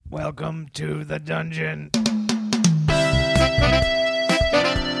Welcome to the dungeon.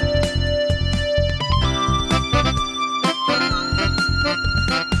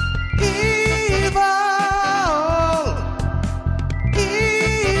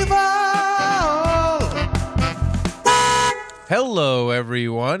 Hello,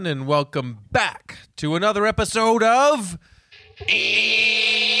 everyone, and welcome back to another episode of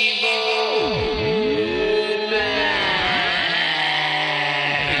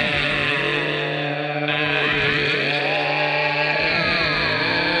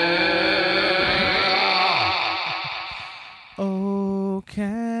Oh,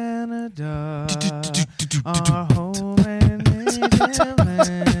 Canada, our home and native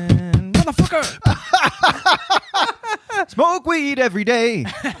land. Motherfucker! Smoke weed every day.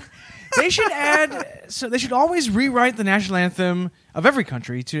 They should always rewrite the national anthem of every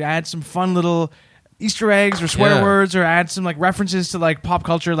country to add some fun little Easter eggs or swear words, or add some like references to like pop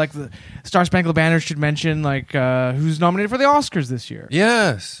culture, like the Star Spangled Banner should mention like who's nominated for the Oscars this year.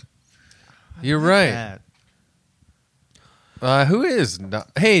 Yes, you're right. Who is?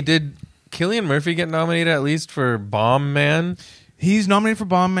 Hey, did Cillian Murphy get nominated at least for Bomb Man? He's nominated for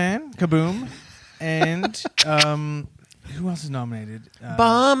Bomb Man, Kaboom, and who else is nominated?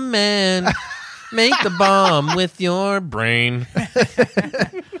 Bomb Man, make the bomb with your brain.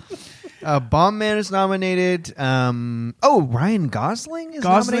 Bomb Man is nominated. Ryan Gosling is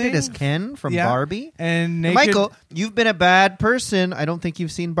nominated as Ken from Barbie. And Michael, you've been a bad person. I don't think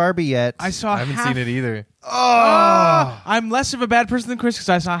you've seen Barbie yet. I haven't seen it either. I'm less of a bad person than Chris because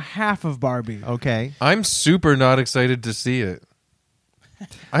I saw half of Barbie. Okay. I'm super not excited to see it.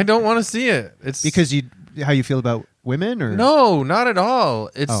 I don't want to see it. It's because how you feel about women, or no, not at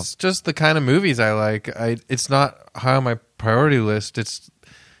all. It's just the kind of movies I like. It's not high on my priority list.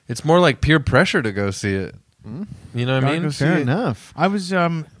 It's more like peer pressure to go see it. You know what I mean? Fair enough. I was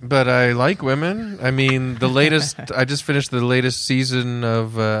but I like women. I mean, the latest. I just finished the latest season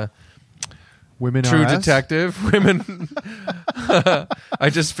of Women True RS? Detective. Women. I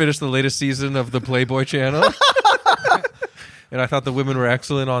just finished the latest season of the Playboy Channel. And I thought the women were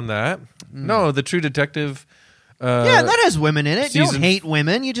excellent on that. No, the True Detective. That has women in it. You season- don't hate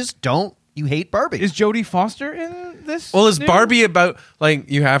women. You just don't. You hate Barbie. Is Jodie Foster in this? Well, is new? Barbie about like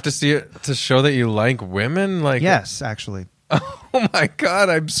you have to see it to show that you like women? Like yes, actually. Oh my God,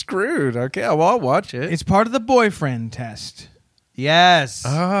 I'm screwed. Okay, well, I'll watch it. It's part of the boyfriend test. Yes.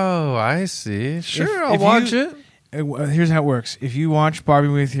 Oh, I see. Sure, I'll if watch you- it. Here's how it works. If you watch Barbie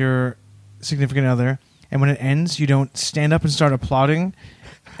with your significant other, and when it ends, you don't stand up and start applauding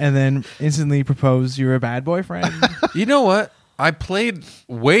and then instantly propose you're a bad boyfriend. You know what? I played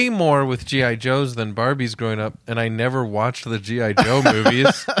way more with G.I. Joes than Barbies growing up, and I never watched the G.I. Joe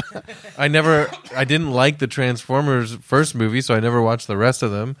movies. I didn't like the Transformers first movie, so I never watched the rest of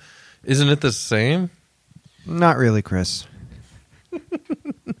them. Isn't it the same? Not really, Chris.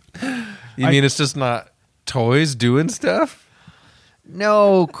 You mean it's just not toys doing stuff?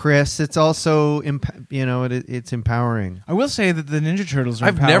 No, Chris. It's also, it's empowering. I will say that the Ninja Turtles are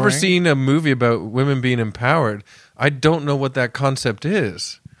I've never empowering. seen a movie about women being empowered. I don't know what that concept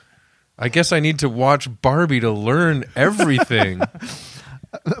is. I guess I need to watch Barbie to learn everything.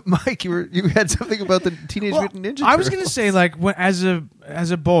 Mike, you had something about the Teenage Mutant Ninja Turtles. I was going to say, like, as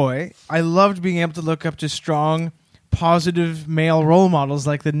a boy, I loved being able to look up to strong, positive male role models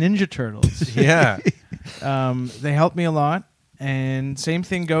like the Ninja Turtles. Yeah. They helped me a lot. And same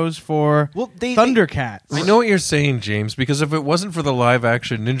thing goes for Thundercats. I know what you're saying, James, because if it wasn't for the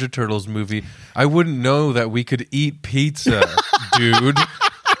live-action Ninja Turtles movie, I wouldn't know that we could eat pizza, dude.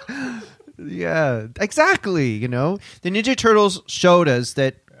 Yeah, exactly. The Ninja Turtles showed us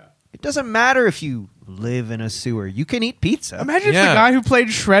that it doesn't matter if you live in a sewer. You can eat pizza. Imagine if the guy who played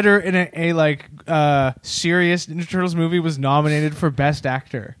Shredder in a serious Ninja Turtles movie was nominated for Best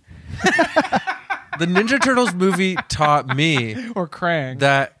Actor. The Ninja Turtles movie taught me Or Krang.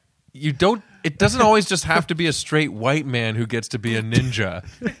 that it doesn't always just have to be a straight white man who gets to be a ninja.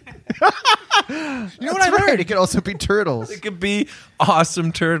 You know what I learned? It could also be turtles. It could be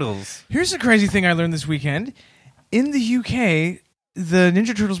awesome turtles. Here's the crazy thing I learned this weekend. In the UK, the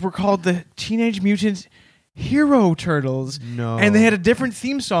Ninja Turtles were called the Teenage Mutant Hero Turtles. No. And they had a different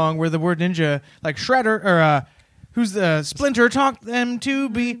theme song where the word ninja, like Shredder, or who's the Splinter, taught them to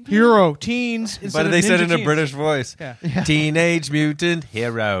be hero teens. But they said it in a teens. British voice. Yeah. Teenage Mutant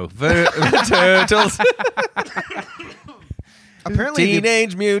Hero Turtles. Apparently,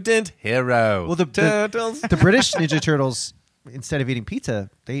 Teenage Mutant Hero Turtles. The British Ninja Turtles, instead of eating pizza,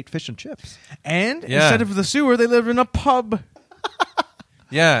 they ate fish and chips. And instead of the sewer, they lived in a pub.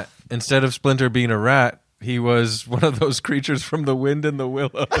 Yeah. Instead of Splinter being a rat, he was one of those creatures from The Wind and the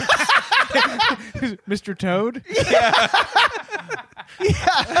Willows. Mr. Toad.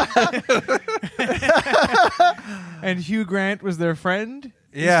 And Hugh Grant was their friend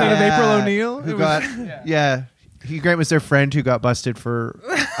instead of April O'Neil. Who got Hugh Grant was their friend who got busted for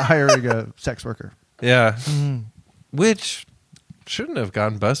hiring a sex worker. Yeah. Which shouldn't have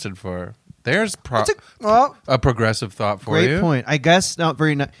gotten busted for. There's a progressive thought for you. Great point. I guess not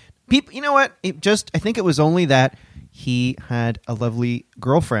very. People, you know what? I think it was only that he had a lovely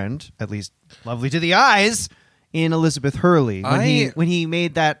girlfriend, at least lovely to the eyes, in Elizabeth Hurley when he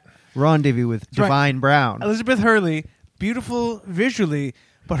made that rendezvous with Divine Brown. Elizabeth Hurley, beautiful visually,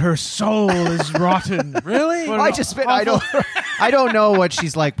 but her soul is rotten. Really? I don't know what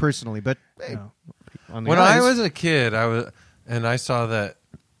she's like personally, but hey, when I was a kid, I saw that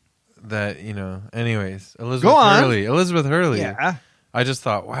anyways, Elizabeth Hurley. Yeah. I just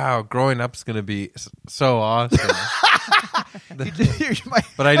thought, wow, growing up's going to be so awesome.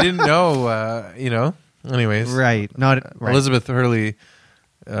 But I didn't know, anyways. Right. Elizabeth Hurley,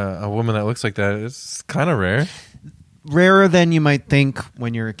 a woman that looks like that, is kind of rare. Rarer than you might think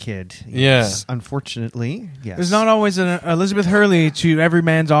when you're a kid. Yes. Yeah. Unfortunately, yes. There's not always an Elizabeth Hurley to every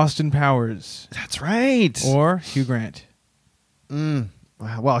man's Austin Powers. That's right. Or Hugh Grant.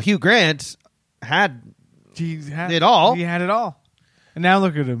 Well, Hugh Grant had it all. He had it all. And now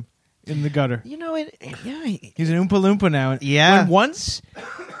look at him in the gutter. You know it. Yeah. He's an Oompa Loompa now. Yeah. When once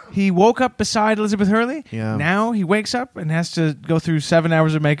he woke up beside Elizabeth Hurley, yeah. Now he wakes up and has to go through 7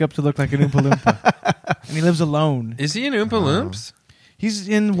 hours of makeup to look like an Oompa Loompa. And he lives alone. Is he in Oompa Loomps? He's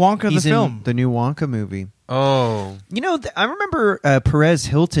in Wonka, the film. The new Wonka movie. Oh. I remember Perez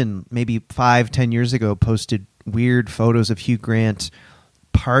Hilton maybe 5-10 years ago posted weird photos of Hugh Grant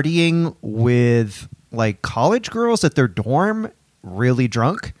partying with like college girls at their dorm, really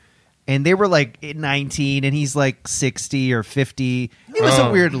drunk, and they were like 19 and he's like 60 or 50. It was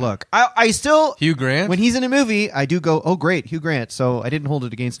a weird look. I still Hugh Grant, when he's in a movie, I do go, oh great, Hugh Grant. So I didn't hold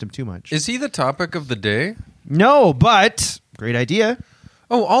it against him too much. Is he the topic of the day? No, but great idea.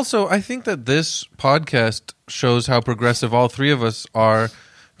 Oh, also, I think that this podcast shows how progressive all three of us are,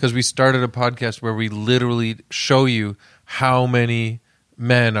 because we started a podcast where we literally show you how many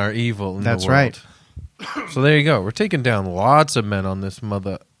men are evil in the world. That's right. So there you go. We're taking down lots of men on this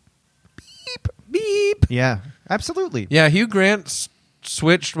mother. Beep, beep. Yeah, absolutely. Yeah, Hugh Grant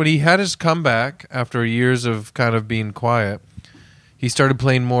switched when he had his comeback after years of kind of being quiet. He started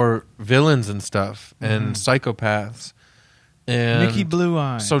playing more villains and stuff and psychopaths. And Nicky Blue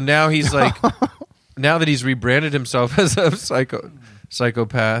Eye. So now he's like, now that he's rebranded himself as a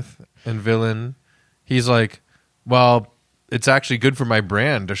psychopath and villain, he's like, well, it's actually good for my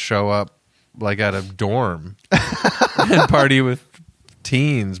brand to show up like at a dorm and party with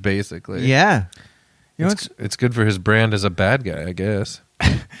teens, basically. Yeah. It's good for his brand as a bad guy, I guess.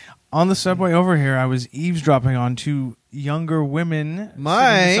 On the subway over here, I was eavesdropping on two younger women.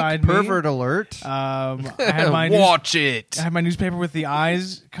 Mike, pervert alert. I had my Watch it. I had my newspaper with the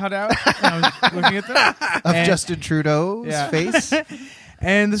eyes cut out. And I was looking at them. Of Justin Trudeau's face.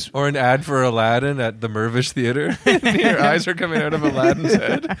 And this, or an ad for Aladdin at the Mervish Theater. Your eyes are coming out of Aladdin's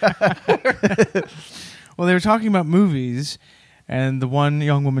head. Well, they were talking about movies, and the one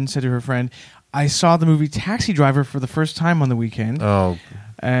young woman said to her friend, I saw the movie Taxi Driver for the first time on the weekend. Oh.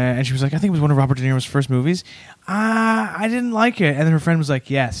 And she was like, I think it was one of Robert De Niro's first movies. I didn't like it. And then her friend was like,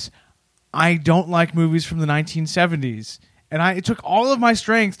 yes, I don't like movies from the 1970s. And it took all of my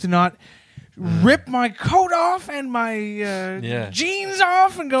strength to not rip my coat off and my jeans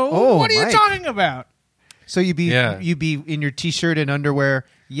off and go, what are you talking about? So you'd be in your T-shirt and underwear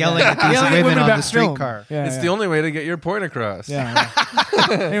yelling at these women on the streetcar. It's the only way to get your point across. Yeah.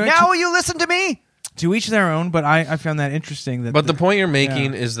 Anyway, now will you listen to me? To each their own, but I found that interesting. But the point you're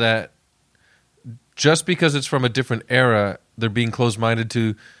making is that just because it's from a different era, they're being closed-minded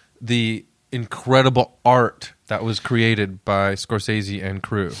to the incredible art that was created by Scorsese and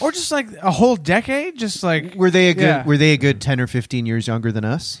crew. Or just like a whole decade, just like were they a good 10 or 15 years younger than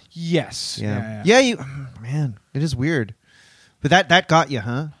us? Yes. Man, it is weird. But that got you,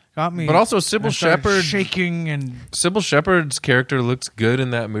 huh? Got me. But also Sybil Shepherd shaking, and Sybil Shepherd's character looks good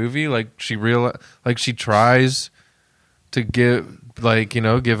in that movie. Like she tries to give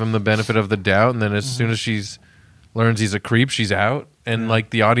him the benefit of the doubt, and then as soon as she learns he's a creep, she's out. And like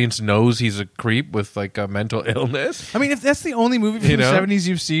the audience knows he's a creep with like a mental illness. I mean, if that's the only movie from the 70s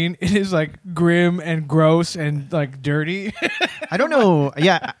you've seen, it is like grim and gross and like dirty. I don't know.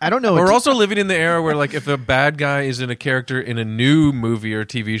 Yeah, I don't know. We're also living in the era where like if a bad guy is in a character in a new movie or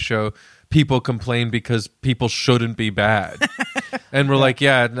TV show, people complain because people shouldn't be bad. And we're like,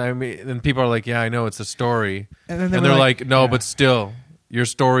 yeah. I mean, and people are like, yeah, I know it's a story. And then they're like, no, but still, your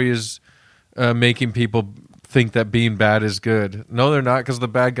story is making people think that being bad is good. No, they're not, because the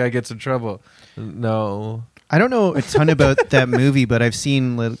bad guy gets in trouble. No. I don't know a ton about that movie, but I've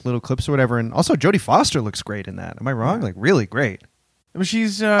seen little clips or whatever. And also, Jodie Foster looks great in that. Am I wrong? Like, really great. Well,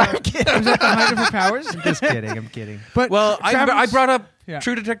 she's was that the height of her powers? I'm just kidding. I'm kidding. But Well, Travis- I brought up Yeah.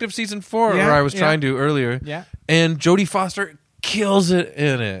 True Detective season 4, Yeah, or I was yeah. trying to earlier. Yeah. And Jodie Foster kills it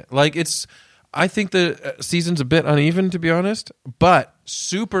in it. Like, I think the season's a bit uneven, to be honest, but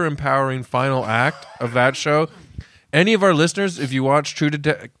super empowering final act of that show. Any of our listeners, if you watch True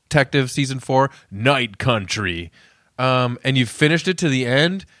Detective season 4, Night Country, and you've finished it to the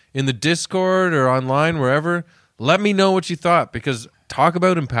end in the Discord or online, wherever, let me know what you thought, because talk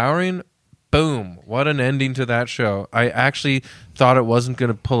about empowering. Boom. What an ending to that show. I actually thought it wasn't going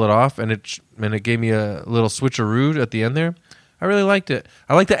to pull it off, and it gave me a little switcheroo at the end there. I really liked it.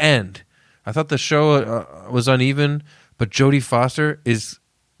 I liked the end. I thought the show was uneven, but Jodie Foster is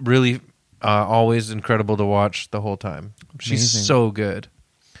really always incredible to watch the whole time. She's Amazing. so good.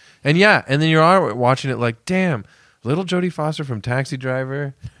 And yeah, and then you're watching it like, damn, little Jodie Foster from Taxi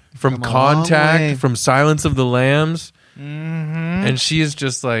Driver, from Come a long way. Contact, from Silence of the Lambs. Mhm. And she is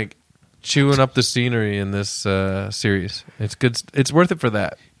just like chewing up the scenery in this series. It's good. It's worth it for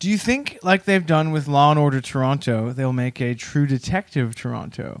that. Do you think, like they've done with Law and Order Toronto, they'll make a True Detective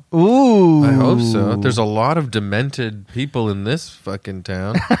Toronto? Ooh. I hope so. There's a lot of demented people in this fucking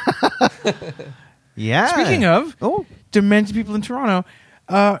town. Yeah. Speaking of Oh. demented people in Toronto,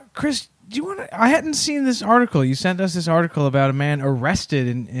 Chris, do you want to? I hadn't seen this article. You sent us this article about a man arrested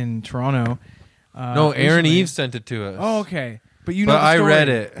in Toronto. No, Aaron recently. Eve sent it to us. Oh, okay. But you know, But the I story. read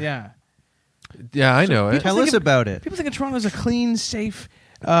it. Yeah. Yeah, I know it. Tell think us of- about it. People think of Toronto as a clean, safe,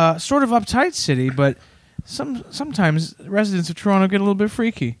 sort of uptight city, but sometimes residents of Toronto get a little bit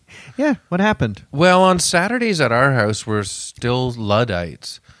freaky. Yeah. What happened? Well, on Saturdays at our house, we're still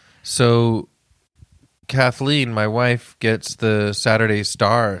Luddites. So Kathleen, my wife, gets the Saturday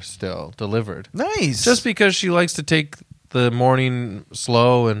Star still delivered. Nice. Just because she likes to take the morning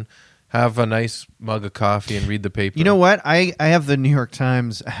slow and have a nice mug of coffee and read the paper. You know what? I have the New York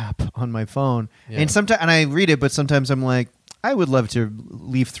Times app on my phone, Yeah. and I read it, but sometimes I'm like, I would love to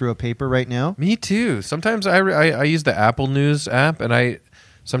leaf through a paper right now. Me too. Sometimes I use the Apple News app, and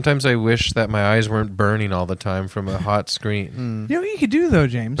sometimes I wish that my eyes weren't burning all the time from a hot screen. You know what you could do, though,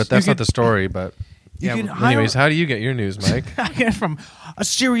 James? But that's You not the story. But You could anyways, how do you get your news, Mike? I get it from a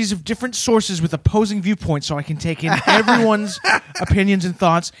series of different sources with opposing viewpoints, so I can take in everyone's opinions and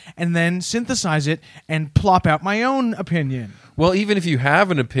thoughts and then synthesize it and plop out my own opinion. Well, even if you have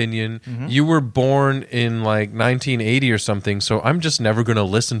an opinion, you were born in like 1980 or something, so I'm just never going to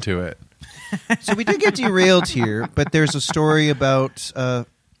listen to it. So we did get derailed here, but there's a story about a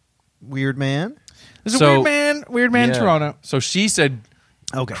weird man. There's a So- weird man in Yeah. Toronto. So she said,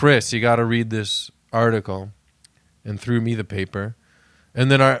 Okay. Chris, you got to read this article, and threw me the paper. And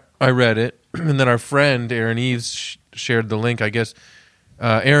then I read it, and then our friend Aaron Eves shared the link. I guess,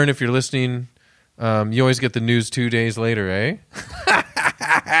 Aaron, if you're listening, you always get the news 2 days later, eh?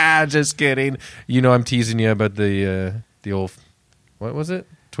 Just kidding. You know I'm teasing you about the old, what was it?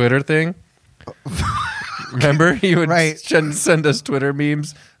 Twitter thing? Remember? He would Right. send us Twitter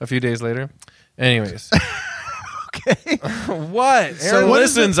memes a few days later. Anyways. Okay. What? So Aaron what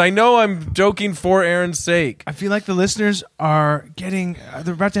is listens. I know I'm joking for Aaron's sake. I feel like the listeners are getting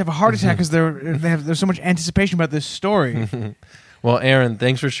they're about to have a heart attack because there's so much anticipation about this story. Well, Aaron,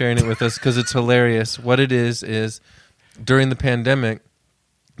 thanks for sharing it with us because it's hilarious. What it is during the pandemic,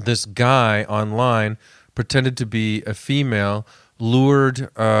 this guy online pretended to be a female, lured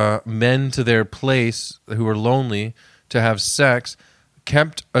men to their place who were lonely to have sex,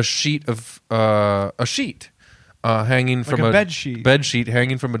 kept a sheet hanging from a bed sheet. bed sheet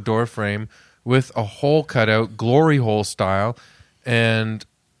hanging from a door frame with a hole cut out, glory hole style, and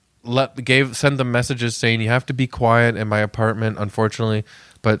send them messages saying you have to be quiet in my apartment, unfortunately,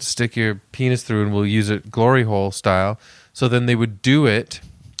 but stick your penis through and we'll use it glory hole style. So then they would do it,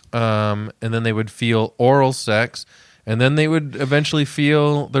 and then they would feel oral sex, and then they would eventually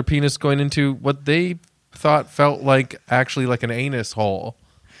feel their penis going into what they felt like actually like an anus hole.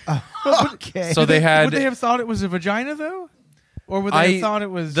 Okay. So they had. Would they have thought it was a vagina though, or would they have thought it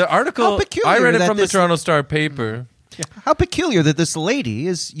was? The article. How peculiar I read it that from the this- Toronto Star paper. How peculiar that this lady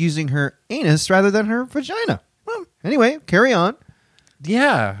is using her anus rather than her vagina. Well, anyway, carry on.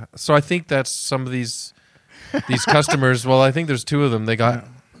 Yeah. So I think that's some of these customers. Well, I think there's two of them. They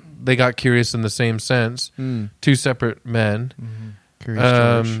got curious in the same sense. Two separate men.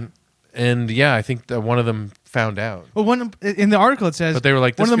 Curious George. And yeah, I think that one of them found out. Well, one in the article it says, But they were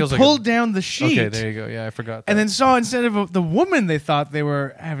like, one this of them feels like pulled down the sheet. Okay, there you go. Yeah, I forgot. And that. then saw instead of the woman they thought they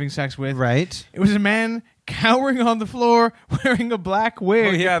were having sex with, Right. it was a man cowering on the floor wearing a black wig.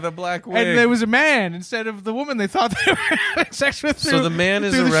 Oh yeah, the black wig. And there was a man instead of the woman they thought they were having sex with. So the man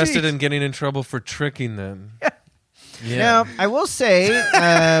is through the arrested sheets. and getting in trouble for tricking them. Yeah. Now, I will say,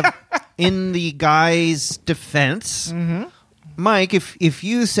 in the guy's defense, Mike, if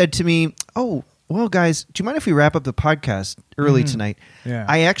you said to me, "Oh, well, guys, do you mind if we wrap up the podcast early tonight?" Yeah.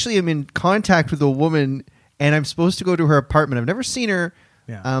 I actually am in contact with a woman, and I'm supposed to go to her apartment. I've never seen her.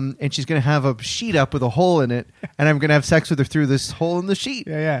 Yeah. And she's going to have a sheet up with a hole in it, and I'm going to have sex with her through this hole in the sheet.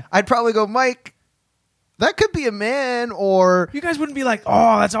 Yeah. I'd probably go, Mike, that could be a man, or... You guys wouldn't be like,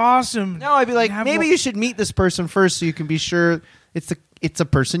 "Oh, that's awesome." No, I'd be like, Have maybe you should meet this person first so you can be sure it's a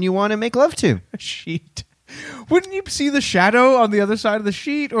person you want to make love to. a sheet. Wouldn't you see the shadow on the other side of the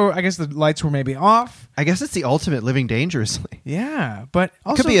sheet? Or I guess the lights were maybe off. I guess it's the ultimate living dangerously. Yeah, but It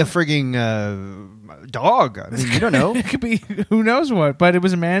also could be a frigging dog. I mean, you don't know. it could be who knows what. But it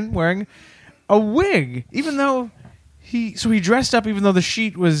was a man wearing a wig, even though he dressed up, even though the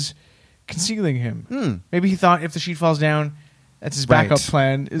sheet was concealing him. Maybe he thought if the sheet falls down, that's his backup Right.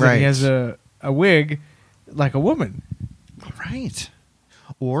 plan. Is that he Right. has a wig like a woman, Right.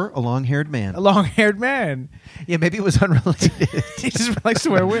 Or a long-haired man. a long-haired man. Yeah, maybe it was unrelated. He just likes to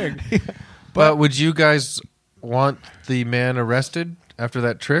wear a wig. But would you guys want the man arrested after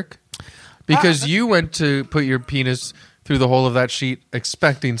that trick? Because you went to put your penis through the hole of that sheet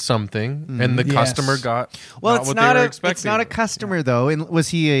expecting something, and the Yes. customer got Well, not it's what not they were a expecting. it's not a customer though. And was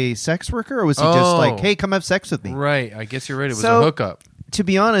he a sex worker or was he just like, "Hey, come have sex with me"? Right. I guess you're right. It was So- a hookup. To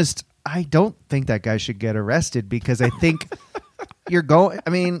be honest, I don't think that guy should get arrested because I think you're going. I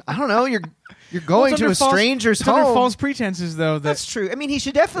mean, I don't know. You're going to a stranger's it's under home. false pretenses, though. That's true. I mean, he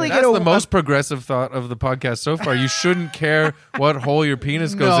should definitely That's get the most progressive thought of the podcast so far. You shouldn't care what hole your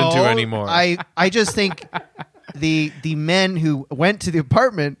penis goes into anymore. I just think the men who went to the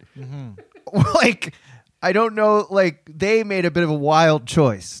apartment, like, I don't know, like they made a bit of a wild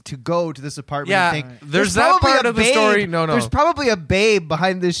choice to go to this apartment. Yeah, and think, there's that probably part a of the babe- story- no. There's probably a babe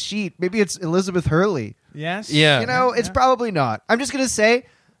behind this sheet. Maybe it's Elizabeth Hurley. Yes. Yeah. You know, it's probably not. I'm just gonna say,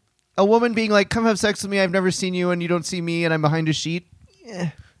 a woman being like, "Come have sex with me. I've never seen you, and you don't see me, and I'm behind a sheet."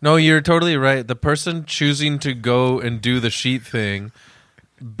 No, you're totally right. The person choosing to go and do the sheet thing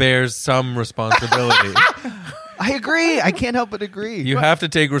bears some responsibility. I agree. I can't help but agree. You have to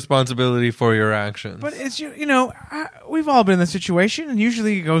take responsibility for your actions. But it's we've all been in this situation, and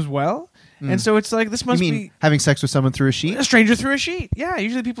usually it goes well. And so it's like this You must mean be having sex with someone through a sheet? a stranger through a sheet. Yeah,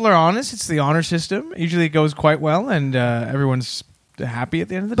 usually people are honest. It's the honor system. Usually it goes quite well, and everyone's happy at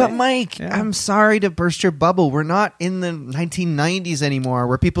the end of the But day. Mike, Yeah. I'm sorry to burst your bubble. We're not in the 1990s anymore,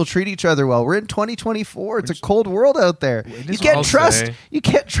 where people treat each other well. We're in 2024. It's a cold world out there. You can't I'll trust. say. You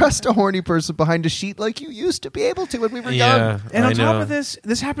can't trust a horny person behind a sheet like you used to be able to when we were yeah, young. And on I top know. of this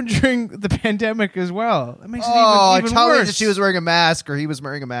happened during the pandemic as well. That makes it Oh, even tell me worse. that she was wearing a mask or he was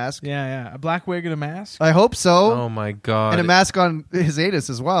wearing a mask. Yeah, a black wig and a mask. I hope so. Oh my god! And a mask on his anus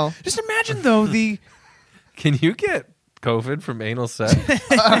as well. Just imagine though the Can you get COVID from anal sex?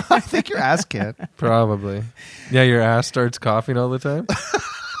 I think your ass can. Probably. Yeah, your ass starts coughing all the time.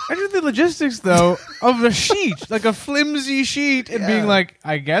 imagine the logistics though of the sheet, like a flimsy sheet, and being Yeah. like,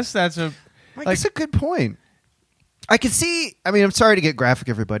 I guess that's a Mike, that's a good point. I could see. I mean, I'm sorry to get graphic,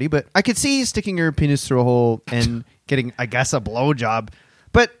 everybody, but I could see sticking your penis through a hole and getting, I guess, a blowjob.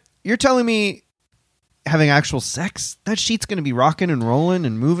 But you're telling me having actual sex, that sheet's going to be rocking and rolling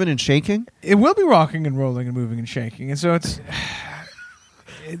and moving and shaking? it will be rocking and rolling and moving and shaking, and so it's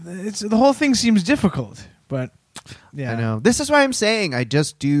the whole thing seems difficult. But yeah, I know. This is why I'm saying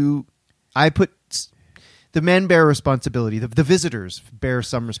I put the men bear responsibility. The visitors bear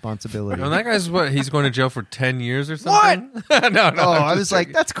some responsibility. And that guy's he's going to jail for 10 years or something? What? no. Oh, I'm I just was like,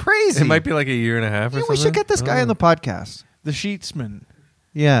 joking. that's crazy. It might be like a year and a half or Yeah, something. we should get this guy on the podcast. the sheetsman.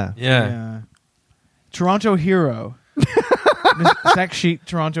 Yeah. Yeah. Toronto hero, sex sheet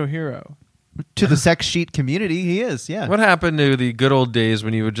Toronto hero. To the sex sheet community, he is. Yeah. What happened to the good old days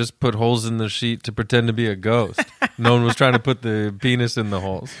when you would just put holes in the sheet to pretend to be a ghost? No one was trying to put the penis in the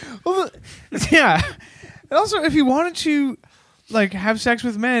holes. Well, yeah, and also if you wanted to like have sex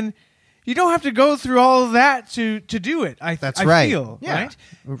with men, you don't have to go through all of that to do it. I right. feel, Yeah. right?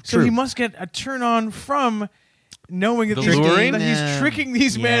 True. So he must get a turn on from knowing that, The these- luring? that Yeah. he's tricking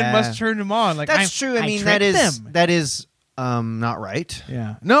these men Yeah. must turn him on. Like That's true. I mean, that tricked is them. that is not right.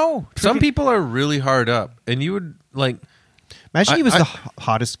 Yeah. No. Some people are really hard up, and you would like. Imagine he was the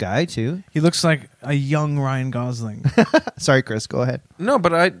hottest guy too. He looks like a young Ryan Gosling. Sorry, Chris. Go ahead. No,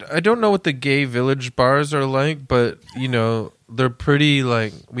 but I don't know what the gay village bars are like, but they're pretty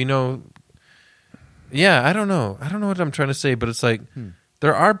like we know. Yeah, I don't know what I'm trying to say, but it's like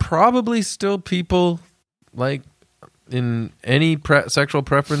there are probably still people like in any sexual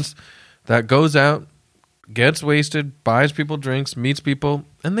preference that goes out, gets wasted, buys people drinks, meets people,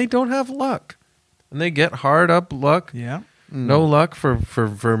 and they don't have luck, and they get hard up luck. Yeah. No luck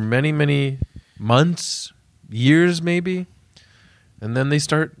for many, many months, years maybe. And then they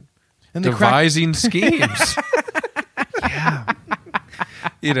start devising schemes. Yeah.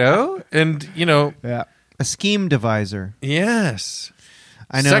 Yeah. A scheme deviser. Yes.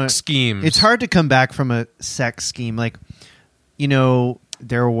 I know. Sex schemes. It's hard to come back from a sex scheme. Like,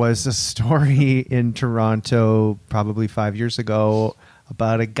 there was a story in Toronto probably 5 years ago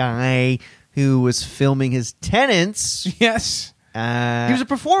about a guy who was filming his tenants. Yes. He was a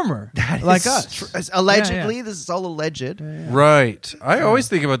performer like us. Allegedly. Yeah. This is all alleged. Right. I always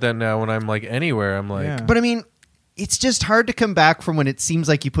think about that now when I'm like anywhere. I'm like, Yeah. But I mean, it's just hard to come back from when it seems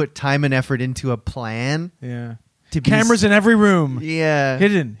like you put time and effort into a plan. Yeah. To be Cameras in every room. Yeah.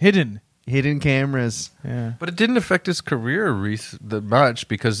 Hidden cameras. Yeah. but it didn't affect his career that much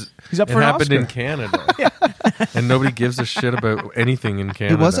because He's up it for an happened in Oscar. Canada. And nobody gives a shit about anything in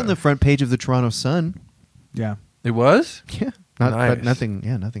Canada. It was on the front page of the Toronto Sun. Yeah. It was? Yeah. Nice. But nothing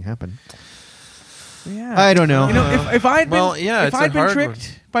happened. Yeah. I don't know. If I'd been, if it's I'd a been hard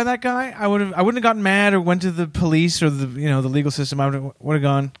tricked by that guy, I wouldn't have gotten mad or went to the police or the legal system. I would have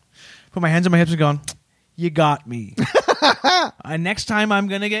gone, put my hands on my hips and gone, you got me. Next time I'm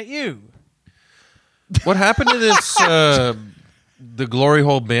gonna get you. What happened to this, the glory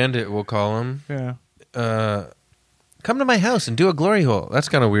hole bandit, we'll call him? Yeah. Come to my house and do a glory hole. That's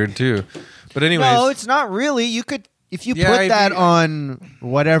kind of weird too. But anyways. No, it's not really. You could, if you Yeah, put if that you- on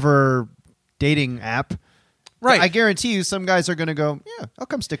whatever dating app, Right. I guarantee you some guys are going to go, yeah, I'll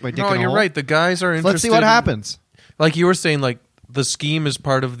come stick my dick No, in a you're hole. right. The guys are interested. Let's see what happens. Like you were saying, like the scheme is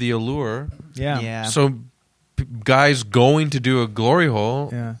part of the allure. Yeah. So guys going to do a glory hole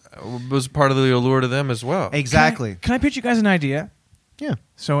Yeah. was part of the allure to them as well. Exactly. Can I pitch you guys an idea? Yeah.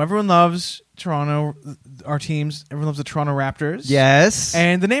 So everyone loves Toronto, our teams. Everyone loves the Toronto Raptors. Yes.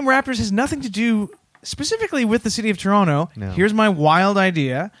 And the name Raptors has nothing to do specifically with the city of Toronto. No. Here's my wild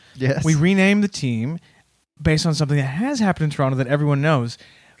idea. Yes. We rename the team based on something that has happened in Toronto that everyone knows.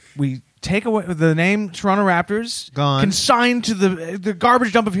 We take away the name Toronto Raptors, Gone. consigned to the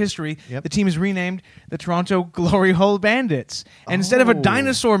garbage dump of history. Yep. The team is renamed the Toronto Glory Hole Bandits. And instead of a Oh.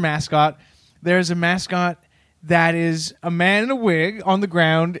 dinosaur mascot, there's a mascot that is a man in a wig on the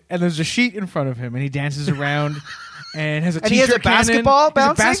ground, and there's a sheet in front of him, and he dances around and has a And he has t-shirt a basketball cannon. He has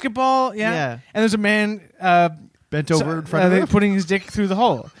a bouncing? basketball, yeah. And there's a man Bent over in front of him. putting his dick through the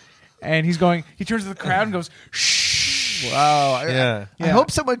hole. And he turns to the crowd and goes, shh. Wow. Yeah. I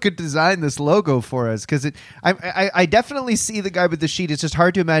hope someone could design this logo for us because I definitely see the guy with the sheet. It's just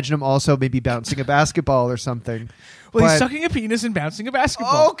hard to imagine him also maybe bouncing a basketball or something. Well, he's But- sucking a penis and bouncing a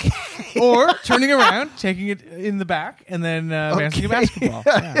basketball. Okay. Or turning around, taking it in the back, and then bouncing a basketball.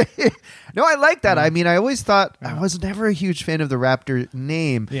 Yeah. No, I like that. I mean, I always thought I was never a huge fan of the Raptor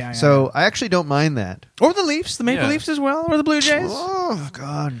name. Yeah, so I actually don't mind that. Or the Leafs, the Maple Yeah. Leafs as well, or the Blue Jays. Oh,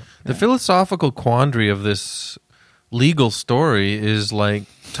 God. The philosophical quandary of this legal story is like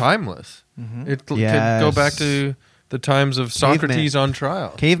timeless. It could Yes. go back to the times of Socrates on trial.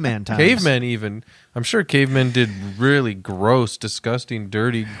 Caveman times. Cavemen even. I'm sure cavemen did really gross, disgusting,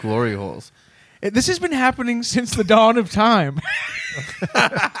 dirty glory holes. This has been happening since the dawn of time.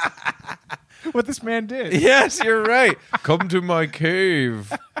 What this man did. Yes, you're right. Come to my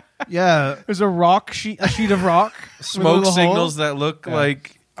cave. Yeah. There's a sheet of rock. with a Smoke little signals hole. that look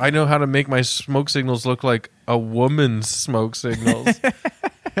like... I know how to make my smoke signals look like a woman's smoke signals.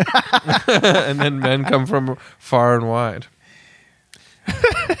 And then men come from far and wide.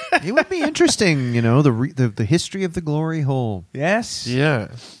 It would be interesting, the history of the glory hole. Yes. Yeah.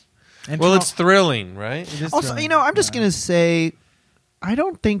 And Well, Toron- it's thrilling, right? it is Also, thrilling. I'm just going to say, I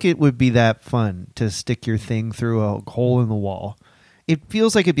don't think it would be that fun to stick your thing through a hole in the wall. It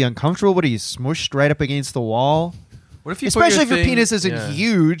feels like it'd be uncomfortable. What are you, smushed right up against the wall? What if you Especially if put your penis isn't yeah.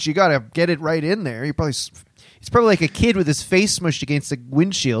 huge, you got to get it right in there. It's probably like a kid with his face smushed against a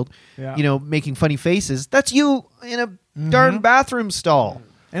windshield, Yeah. making funny faces. That's you in a darn bathroom stall.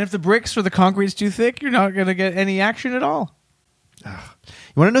 And if the bricks or the concrete's too thick, you're not going to get any action at all. You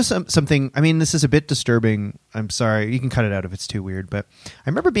want to know something? I mean, this is a bit disturbing. I'm sorry. You can cut it out if it's too weird. But I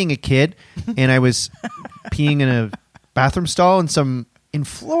remember being a kid and I was peeing in a bathroom stall in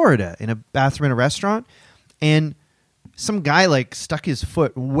Florida in a bathroom in a restaurant, and some guy like stuck his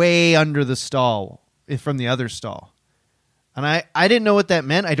foot way under the stall from the other stall. And I didn't know what that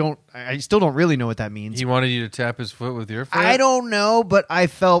meant. I still don't really know what that means. He wanted you to tap his foot with your foot? I don't know, but I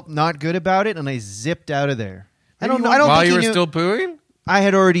felt not good about it and I zipped out of there. I don't know. I don't While think you he were knew. still pooing? I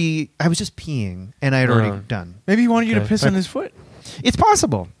was just peeing and I had already done. Maybe he wanted you to Okay. piss on his foot. It's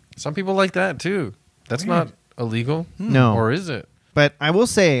possible. Some people like that too. That's Weird. not illegal. No. Or is it? But I will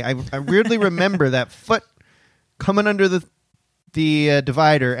say, I weirdly remember that foot coming under the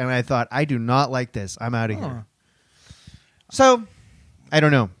divider, and I thought, I do not like this. I'm out of Huh. here. So, I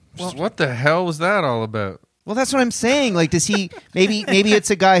don't know. Well, what the hell was that all about? Well, that's what I'm saying. Like, does he? Maybe it's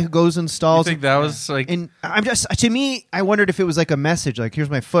a guy who goes and You stalls. think that was like... And I'm just, to me, I wondered if it was like a message, like, here's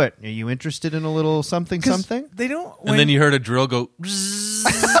my foot. Are you interested in a little something? 'Cause They don't. and then you heard a drill go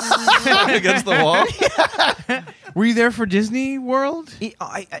against the wall? Were you there for Disney World?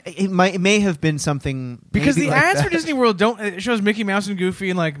 It may have been something Because maybe the like ads that. for Disney World don't. It shows Mickey Mouse and Goofy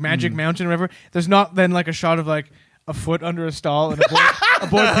and like Magic Mountain or whatever. There's not then like a shot of like a foot under a stall and a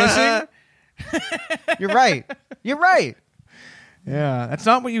boy pissing. You're right. You're right. Yeah, that's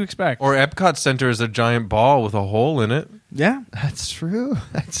not what you expect. Or Epcot Center is a giant ball with a hole in it, Yeah, That's true.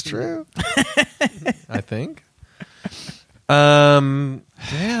 That's true. I think.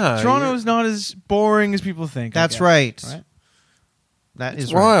 Yeah. Toronto is not as boring as people think. I That's guess. right. Right? That It's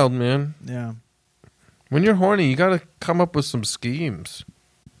is right. wild, man. Yeah. When you're horny, you got to come up with some schemes.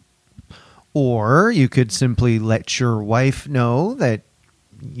 Or you could simply let your wife know that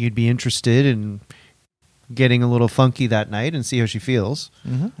you'd be interested in getting a little funky that night and see how she feels.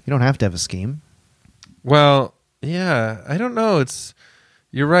 Mm-hmm. You don't have to have a scheme. Well, yeah, I don't know.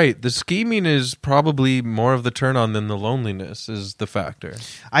 You're right. The scheming is probably more of the turn on than the loneliness is the factor.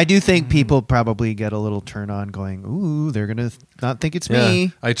 I do think people probably get a little turn on going, ooh, they're going to not think it's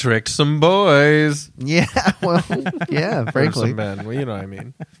me. I tricked some boys. Yeah, well, yeah, Or frankly. some men. Well, you know what I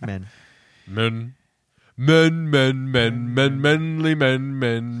mean. Men. Men. Menly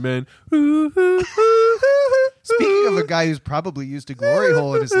men. Ooh, ooh, ooh, ooh. Speaking of a guy who's probably used a glory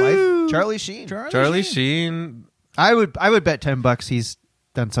hole in his life, Charlie Sheen. Charlie Sheen. I would bet $10 he's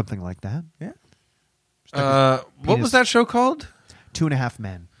done something like that. Yeah. What was that show called? 2.5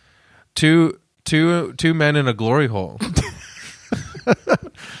 Men. Two men in a glory hole.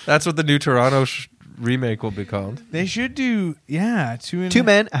 That's what the new Toronto remake will be called. They should do, yeah, 2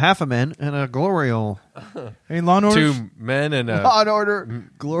 men, a half a man, and a glory hole. I mean, Law and Order. 2 men in a Law and Order,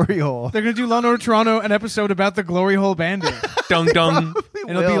 glory hole. They're going to do Law and Order Toronto, an episode about the Glory Hole Bandit. dung dung.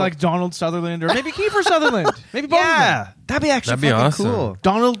 And it'll be like Donald Sutherland or maybe Kiefer Sutherland. Maybe both of them. Yeah, that'd be actually That'd be fucking awesome. cool.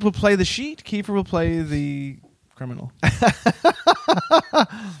 Donald will play the sheet. Kiefer will play the criminal.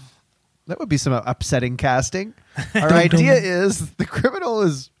 That would be some upsetting casting. Our idea is the criminal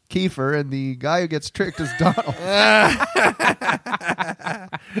is Kiefer and the guy who gets tricked is Donald.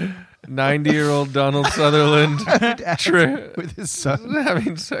 90-year-old Donald Sutherland With his son.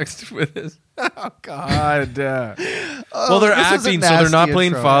 having sex with his. Oh God! Well, they're this is a acting, so they're not nasty playing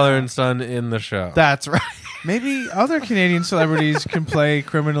intro. father and son in the show. That's right. Maybe other Canadian celebrities can play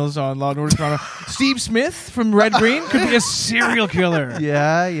criminals on Law and Order Toronto. Steve Smith from Red Green could be a serial killer.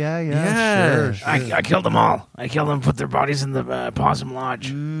 Yeah. Yeah. Sure. I killed them all. I killed them, put their bodies in the Possum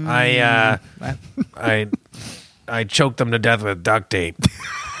Lodge. I choked them to death with duct tape.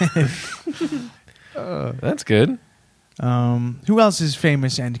 That's good. Who else is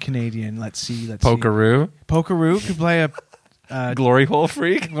famous and Canadian? Let's see. Pokeroo, Pokeroo could play a glory hole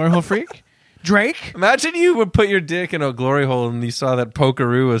freak. glory hole freak. Drake. Imagine you would put your dick in a glory hole and you saw that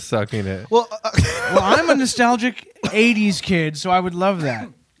Pokeroo was sucking it. Well, Well, I'm a nostalgic 80s kid, so I would love that.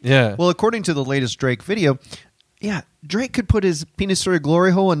 Yeah. well, according to the latest Drake video, yeah, Drake could put his penis through a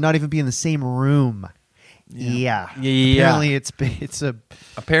glory hole and not even be in the same room. Yeah. Apparently, it's a.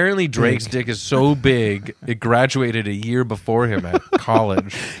 Apparently, Drake's dick is so big it graduated a year before him at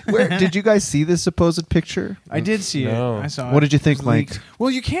college. Where did you guys see this supposed picture? I did see No. it. I saw it. What did you think, It was Mike? leaked.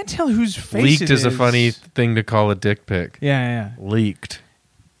 Well, you can't tell whose face Leaked it is a funny thing to call a dick pic. Yeah. Leaked.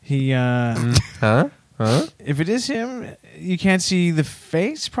 He, Huh? if it is him, you can't see the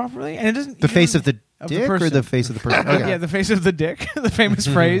face properly, and it doesn't. The face of the of the dick or person. the face of the person? Okay. Yeah, the face of the dick, the famous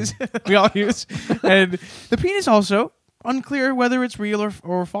phrase we all use, and the penis also unclear whether it's real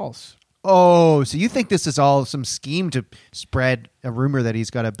or false. Oh, so you think this is all some scheme to spread a rumor that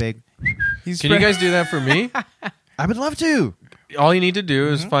he's got a big? He's Can you guys do that for me? I would love to. All you need to do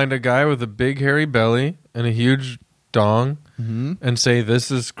is find a guy with a big hairy belly and a huge dong and say,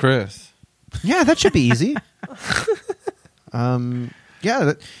 "This is Chris." Yeah, that should be easy.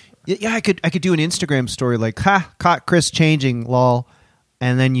 Yeah, I could do an Instagram story like, caught Chris changing, lol,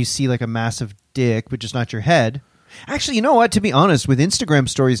 and then you see like a massive dick, but just not your head. Actually, you know what? To be honest, with Instagram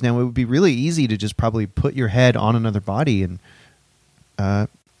stories now, it would be really easy to just probably put your head on another body and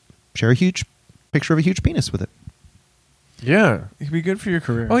share a huge picture of a huge penis with it. Yeah. It'd be good for your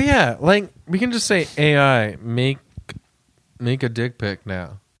career. Oh yeah, like we can just say AI make a dick pic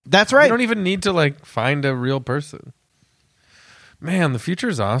now. That's right. You don't even need to like find a real person. Man, the future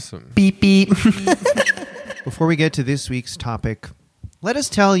is awesome. Beep beep. Before we get to this week's topic, let us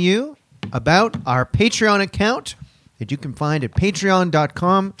tell you about our Patreon account that you can find at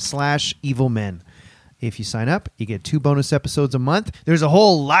patreon.com/evilmen. If you sign up, you get 2 bonus episodes a month. There's a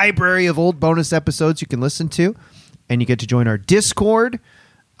whole library of old bonus episodes you can listen to, and you get to join our Discord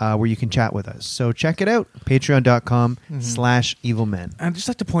where you can chat with us. So check it out, patreon.com/evilmen. I'd just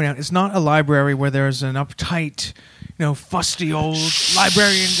like to point out, it's not a library where there's an uptight, fusty old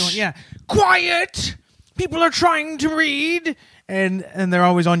librarian going, yeah, quiet! People are trying to read! And they're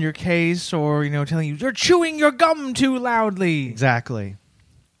always on your case or, telling you, you're chewing your gum too loudly. Exactly.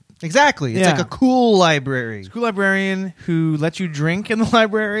 It's Yeah. like a cool library. It's a cool librarian who lets you drink in the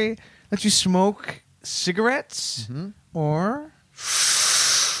library, lets you smoke cigarettes, or...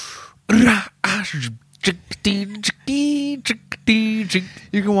 You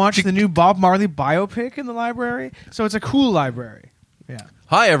can watch the new Bob Marley biopic in the library. So it's a cool library. Yeah.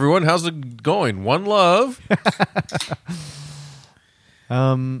 Hi everyone, how's it going? One love.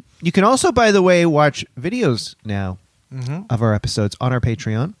 You can also, by the way, watch videos now of our episodes on our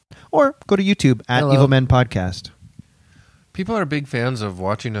Patreon, or go to YouTube at Hello. Evil Men Podcast. People are big fans of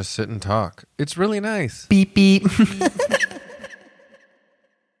watching us sit and talk. It's really nice. Beep beep.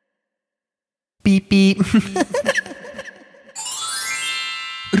 Beep beep.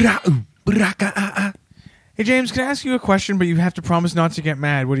 Hey, James, can I ask you a question, but you have to promise not to get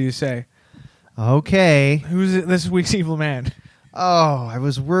mad? What do you say? Okay. Who's this week's evil man? Oh, I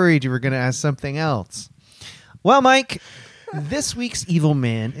was worried you were going to ask something else. Well, Mike, this week's evil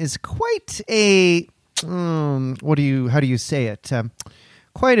man is quite a how do you say it?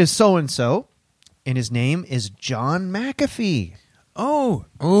 Quite a so-and-so, and his name is John McAfee. Oh.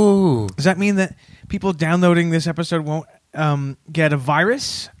 Ooh. Does that mean that people downloading this episode won't get a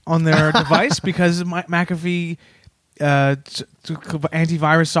virus on their device because of McAfee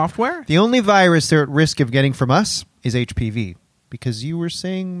antivirus software? The only virus they're at risk of getting from us is HPV. Because you were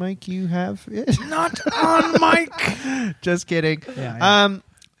saying, Mike, you have it? Not on Mike. Just kidding. Yeah.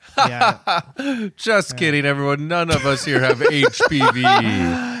 Yeah. Just kidding, everyone. None of us here have HPV.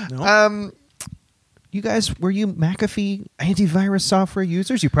 No. You guys, were you McAfee antivirus software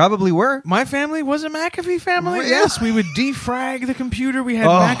users? You probably were. My family was a McAfee family. Really? Yes, we would defrag the computer. We had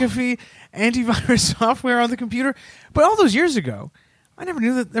Oh. McAfee antivirus software on the computer. But all those years ago, I never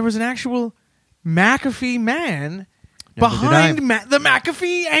knew that there was an actual McAfee man behind the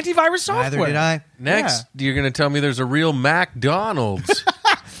McAfee antivirus software. Neither did I. Next, you're going to tell me there's a real McDonald's.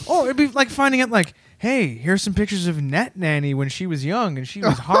 Oh, it'd be like finding out, like, hey, here's some pictures of Net Nanny when she was young and she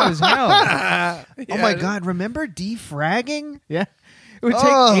was hot as hell. Oh my God! Remember defragging? Yeah. It would take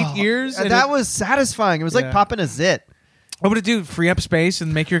 8 years. And that was satisfying. It was like Yeah. popping a zit. What would it do? Free up space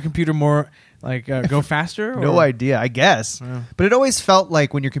and make your computer more, like, go faster? No or? idea. I guess. Yeah. But it always felt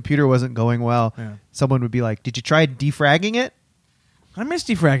like when your computer wasn't going well, Yeah. someone would be like, "Did you try defragging it?" I miss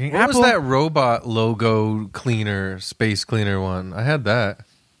defragging. What Apple, was that robot logo cleaner, space cleaner one? I had that.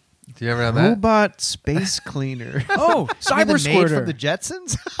 Do you ever have that? Robot space cleaner. Oh, You mean the Cyber maid Squirter. from the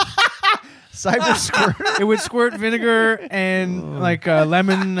Jetsons. Cyber Squirter. It would squirt vinegar and like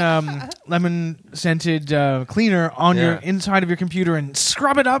lemon scented cleaner on your Yeah. inside of your computer and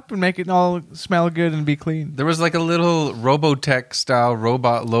scrub it up and make it all smell good and be clean. There was like a little Robotech style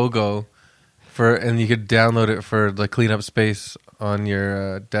robot logo and you could download it for the clean up space on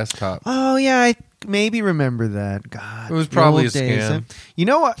your desktop. Oh yeah, I maybe remember that. God, It was the probably old a days, scam. huh? You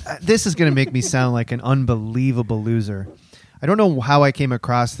know what? This is going to make me sound like an unbelievable loser. I don't know how I came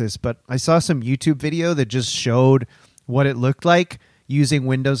across this, but I saw some YouTube video that just showed what it looked like using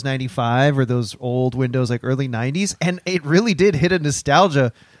Windows 95 or those old Windows, like early 90s, and it really did hit a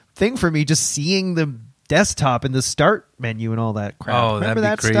nostalgia thing for me, just seeing the desktop and the start menu and all that crap. Oh, Remember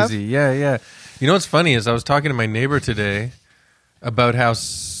that'd be that crazy. stuff? Yeah, yeah. You know what's funny is I was talking to my neighbor today about how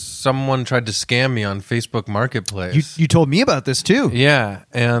someone tried to scam me on Facebook Marketplace. You told me about this too. Yeah,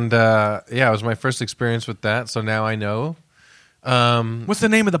 and it was my first experience with that, so now I know. What's the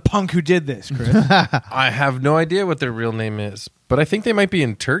name of the punk who did this, Chris? I have no idea what their real name is, but I think they might be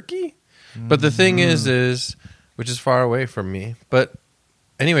in Turkey. But the thing is, which is far away from me. But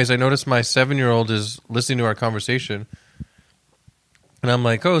anyways, I noticed my 7-year-old is listening to our conversation. And I'm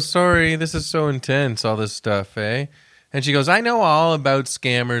like, oh, sorry, this is so intense, all this stuff, eh? And she goes, I know all about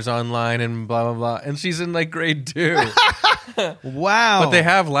scammers online and blah, blah, blah. And she's in like grade 2. Wow. But they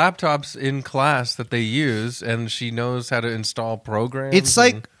have laptops in class that they use, and she knows how to install programs. It's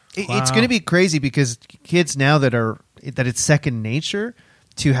like it's Wow. going to be crazy because kids now that it's second nature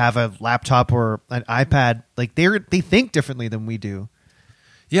to have a laptop or an iPad, like they think differently than we do.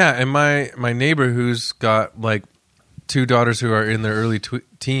 Yeah, and my neighbor who's got like 2 daughters who are in their early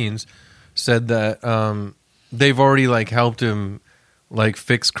teens said that they've already like helped him like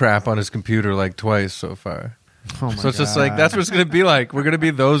fix crap on his computer like twice so far. Oh my So it's just like that's what it's going to be like. We're going to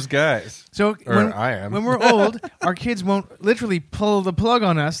be those guys. So Or I am. when we're old, our kids won't literally pull the plug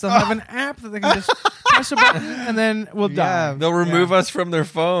on us. They'll have an app that they can just press a button and then we'll die. They'll remove us from their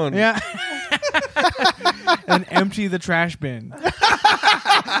phone. Yeah. And empty the trash bin.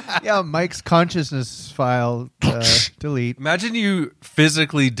 Yeah, Mike's consciousness file delete. Imagine you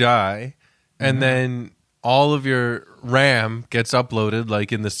physically die, and then all of your RAM gets uploaded,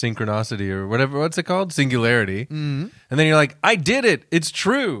 like in the synchronicity or whatever. What's it called? Singularity. Mm-hmm. And then you're like, I did it. It's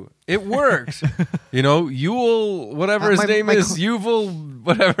true. It worked. Yule, whatever his name is, Yuval,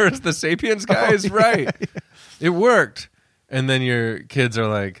 whatever is the Sapiens guy is right. It worked. And then your kids are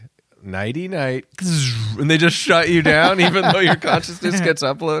like, nighty night. And they just shut you down even though your consciousness gets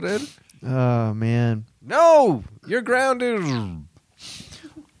uploaded. Oh man. No, you're grounded.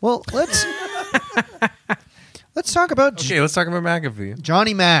 Well, let's talk about Okay, let's talk about McAfee.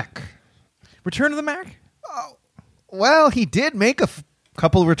 Johnny Mac. Return to the Mac? Well, he did make a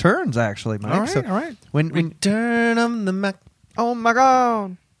couple returns actually, Mike. All right. When Return of the Mac. oh my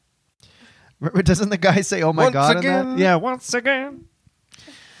god, doesn't the guy say "oh my Once god"? in again. that? Yeah, once again.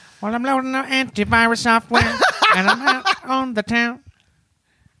 Well, I'm loading the antivirus software, and I'm out on the town.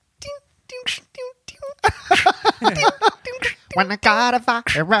 When I got a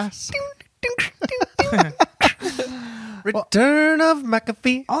virus. Return of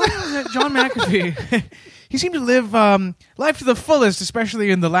McAfee. All I know is that John McAfee, he seemed to live life to the fullest, especially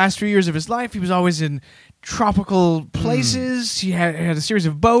in the last few years of his life. He was always in tropical places. He had a series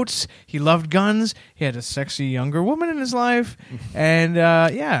of boats. He loved guns. He had a sexy younger woman in his life, and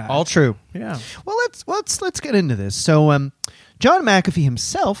yeah, All true. yeah. Well, let's get into this. So, John McAfee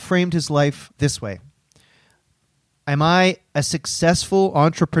himself framed his life this way: am I a successful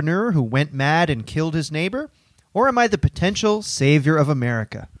entrepreneur who went mad and killed his neighbor, or am I the potential savior of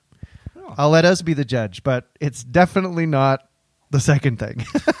America? Oh. I'll let us be the judge, but it's definitely not the second thing.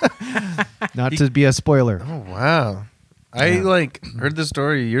 Not to be a spoiler. Oh wow! I heard this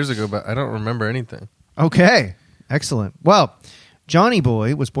story years ago, but I don't remember anything. Okay, excellent. Well, Johnny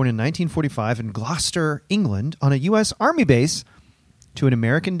Boy was born in 1945 in Gloucester, England, on a U.S. Army base to an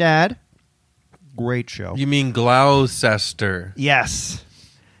American dad. Great show. You mean Gloucester? Yes.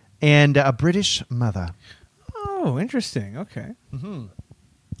 And a British mother. Oh, interesting. Okay.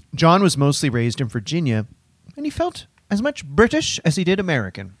 John was mostly raised in Virginia, and he felt as much British as he did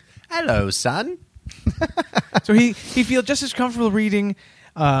American. Hello, son. So he feels just as comfortable reading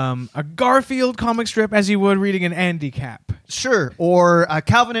a Garfield comic strip as he would reading an Andy Cap. Sure. Or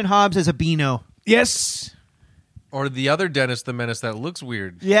Calvin and Hobbes as a Beano. Yes. Or the other Dennis the Menace that looks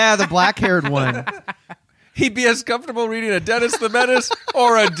weird. Yeah, the black-haired one. He'd be as comfortable reading a Dennis the Menace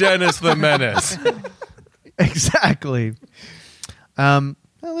or a Dennis the Menace. Exactly. Well,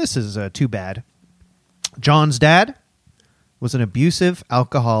 this is too bad. John's dad was an abusive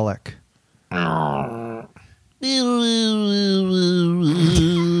alcoholic.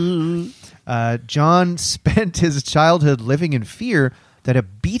 John spent his childhood living in fear that a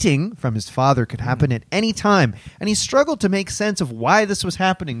beating from his father could happen at any time, and he struggled to make sense of why this was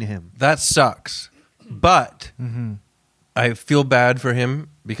happening to him. That sucks. But I feel bad for him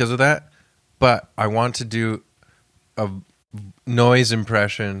because of that. But I want to do a noise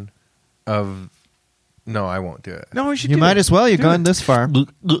impression of... No, I won't do it. No, we should. You do might it. as well. You've Do gone it. this far. Come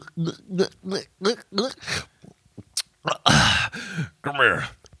here.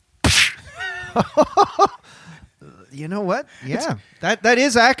 You know what? Yeah, that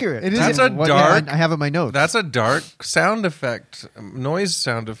is accurate. It is. That's a What- dark- I have in my notes. That's a dark sound effect, noise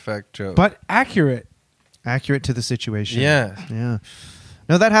sound effect joke. But accurate. accurate to the situation. Yeah. Yeah.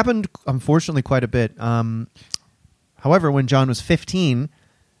 No, that happened, unfortunately, quite a bit. However, when John was 15,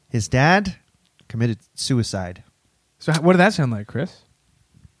 his dad committed suicide. So what did that sound like, Chris?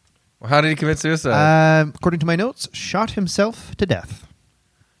 How did he commit suicide? According to my notes, shot himself to death.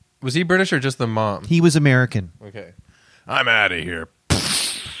 Was he British or just the mom? He was American. Okay. I'm out of here.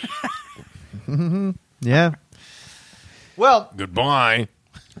 Yeah. Well, Goodbye.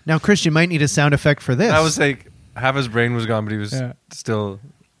 now, Chris, you might need a sound effect for this. That was like half his brain was gone, but he was Yeah. still...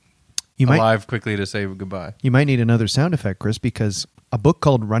 alive quickly to say goodbye. You might need another sound effect, Chris, because a book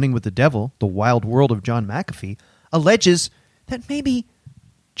called Running with the Devil, The Wild World of John McAfee, alleges that maybe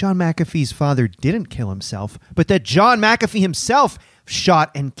John McAfee's father didn't kill himself, but that John McAfee himself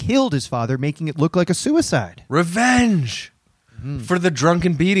shot and killed his father, making it look like a suicide. Revenge for the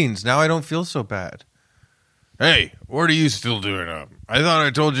drunken beatings. Now I don't feel so bad. Hey, what are you still doing up? I thought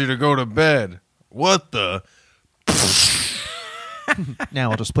I told you to go to bed. What the?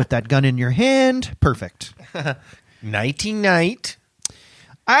 Now I'll just put that gun in your hand. Perfect. Nighty night.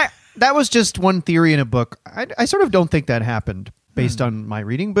 That was just one theory in a book. I sort of don't think that happened based on my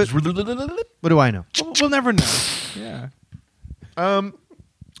reading, but what do I know? We'll never know. Yeah.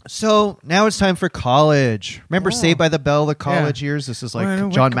 So now it's time for college. Remember Saved by the Bell, the college years? This is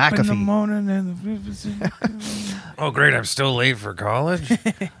like John McAfee. In the morning and Oh, great. I'm still late for college.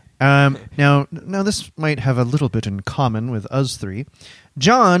 Now this might have a little bit in common with us three.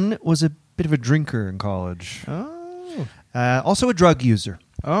 John was a bit of a drinker in college. Oh. Also a drug user.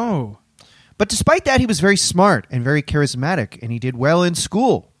 Oh. But despite that, he was very smart and very charismatic, and he did well in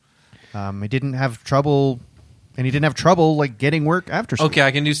school. He didn't have trouble like getting work after school. Okay,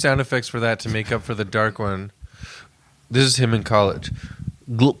 I can do sound effects for that to make up for the dark one. This is him in college.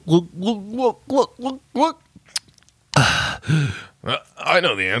 I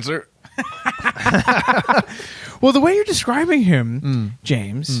know the answer. Well, the way you're describing him,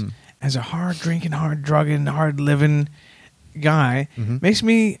 James, as a hard drinking, hard drugging, hard living guy, makes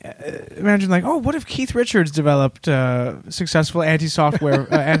me imagine like, oh, what if Keith Richards developed successful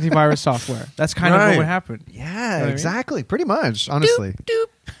antivirus software? That's kind of what would happen. Yeah, You know exactly. Pretty much, honestly. Doop,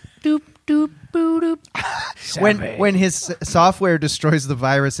 doop, doop, boop, doop. When his software destroys the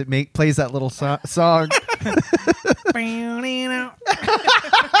virus, it plays that little song. Burning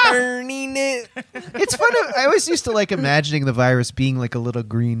it. It's fun. I always used to like imagining the virus being like a little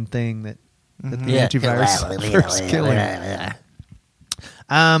green thing that the antivirus first killing.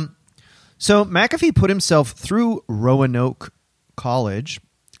 So McAfee put himself through Roanoke College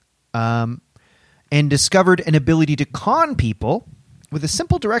and discovered an ability to con people with a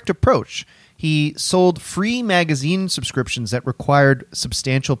simple direct approach. He sold free magazine subscriptions that required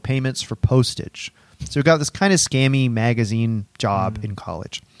substantial payments for postage. So he got this kind of scammy magazine job in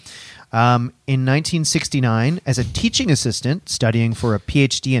college. In 1969, as a teaching assistant studying for a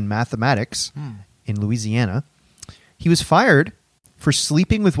PhD in mathematics in Louisiana, he was fired for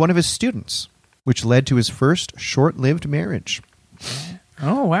sleeping with one of his students, which led to his first short-lived marriage.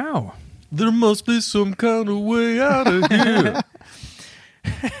 Oh, wow. There must be some kind of way out of here.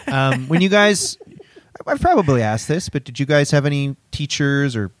 When you guys, I've probably asked this, but did you guys have any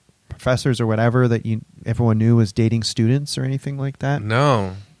teachers or professors or whatever that everyone knew was dating students or anything like that?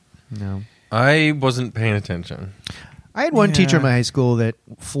 No. I wasn't paying attention. I had one teacher in my high school that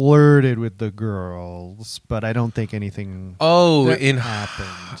flirted with the girls, but I don't think anything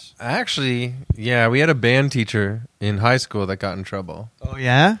happened. Actually, yeah, we had a band teacher in high school that got in trouble. Oh,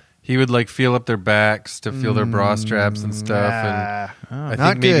 yeah? He would like feel up their backs to feel their bra straps and stuff, and I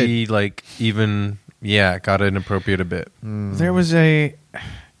think maybe like even got inappropriate a bit. There was in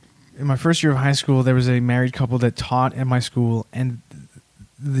my first year of high school, there was a married couple that taught at my school, and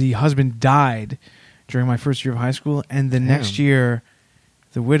the husband died during my first year of high school, and the next year,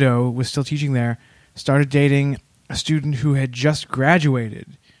 the widow was still teaching there, started dating a student who had just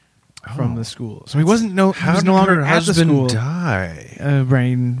graduated from the school. So he was no longer at the school. Die?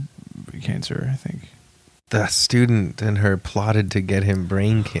 Brain cancer, I think. The student and her plotted to get him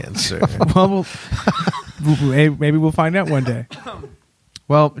brain cancer. Well, maybe we'll find out one day.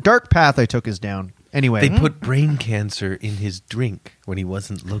 Well, dark path I took is down. Anyway. They put brain cancer in his drink when he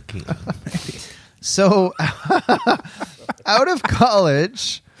wasn't looking. So, out of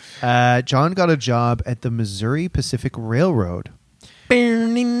college, John got a job at the Missouri Pacific Railroad,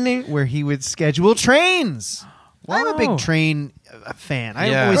 where he would schedule trains. Wow. I'm a big train fan.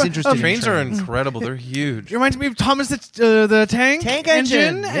 I'm always interested in trains. Are incredible. They're huge. It reminds me of Thomas the Tank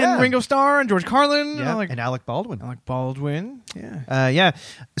Engine and Ringo Starr and George Carlin. And Alec Baldwin. Yeah.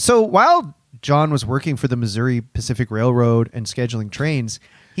 So while John was working for the Missouri Pacific Railroad and scheduling trains,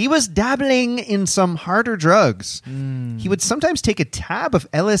 he was dabbling in some harder drugs. He would sometimes take a tab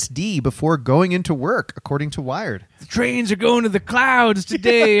of LSD before going into work, according to Wired. The trains are going to the clouds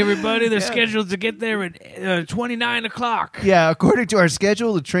today, everybody. They're scheduled to get there at 29 o'clock. Yeah, according to our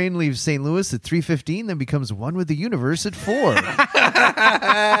schedule, the train leaves St. Louis at 3:15, then becomes one with the universe at 4.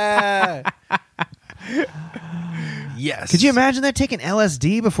 Yes. Could you imagine that, taking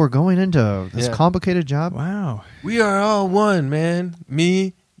LSD before going into this complicated job? Wow. We are all one, man.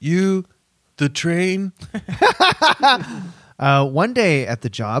 Me, you, the train. One day at the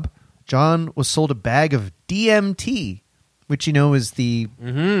job, John was sold a bag of DMT, which is the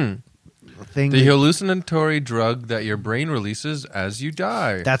thing. The hallucinatory drug that your brain releases as you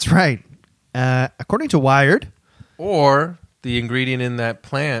die. That's right. According to Wired. Or the ingredient in that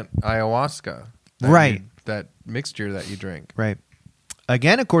plant, ayahuasca. Right. That mixture that you drink. Right.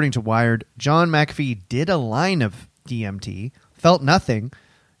 Again, according to Wired, John McAfee did a line of DMT, felt nothing,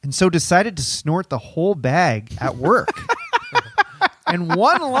 and so decided to snort the whole bag at work. And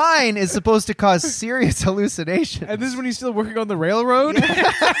one line is supposed to cause serious hallucinations. And this is when he's still working on the railroad?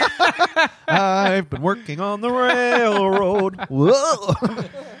 I've been working on the railroad. Whoa.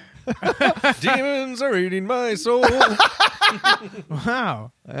 Demons are eating my soul.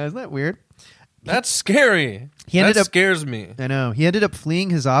 Wow. Isn't that weird? That's scary. That scares me. I know. He ended up fleeing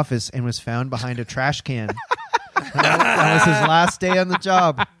his office and was found behind a trash can. That was his last day on the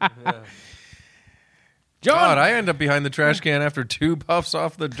job. Yeah. John, God, I end up behind the trash can after 2 puffs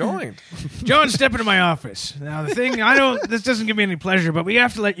off the joint. John, step into my office. Now, the thing, this doesn't give me any pleasure, but we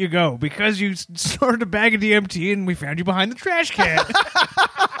have to let you go because you snorted a bag of DMT and we found you behind the trash can.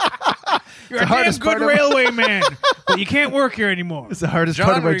 You're a damn good railway man, but you can't work here anymore. It's the hardest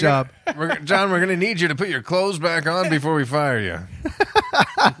part of my job. John, we're going to need you to put your clothes back on before we fire you.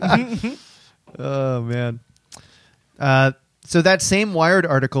 Oh, man. So that same Wired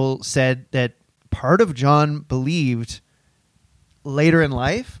article said that part of John believed later in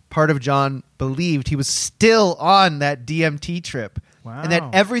life, he was still on that DMT trip. Wow. And that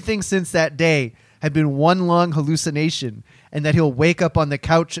everything since that day had been one long hallucination, and that he'll wake up on the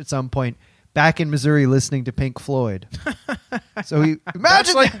couch at some point back in Missouri listening to Pink Floyd. So he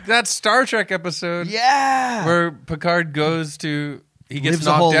That's like that Star Trek episode. Yeah. Where Picard goes to... He gets Lives a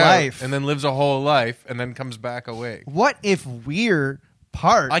knocked whole out life. and then lives a whole life and then comes back awake. What if we're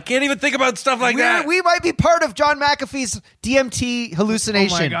part... I can't even think about stuff like that. We might be part of John McAfee's DMT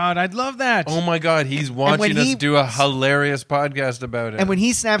hallucination. Oh, my God. I'd love that. Oh my God, he's watching us do a hilarious podcast about it. And when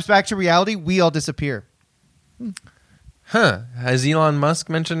he snaps back to reality, we all disappear. Huh. Has Elon Musk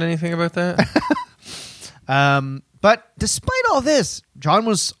mentioned anything about that? But despite all this, John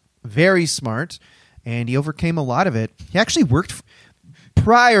was very smart, and he overcame a lot of it. He actually worked...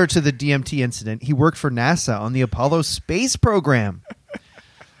 Prior to the DMT incident, he worked for NASA on the Apollo space program.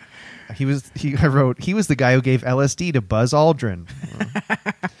 He was the guy who gave LSD to Buzz Aldrin.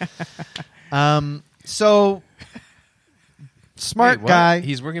 So smart Wait, what? guy.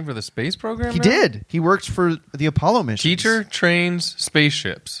 He's working for the space program? He now? did. He worked for the Apollo mission. Teacher trains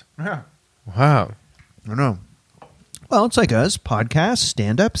spaceships. Yeah. Wow. I don't know. Well, it's like us. Podcast,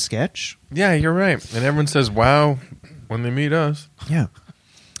 stand-up, sketch. Yeah, you're right. And everyone says, wow, when they meet us. Yeah.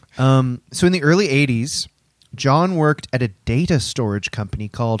 So in the early 80s, John worked at a data storage company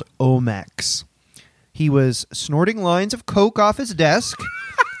called Omex. He was snorting lines of coke off his desk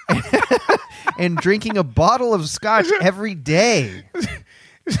and drinking a bottle of scotch every day.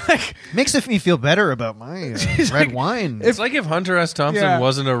 Makes me feel better about my red wine. It's like if Hunter S. Thompson Yeah.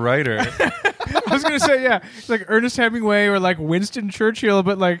 wasn't a writer. I was going to say, yeah. It's like Ernest Hemingway or like Winston Churchill,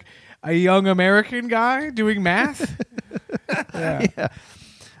 but like a young American guy doing math. Yeah. Yeah.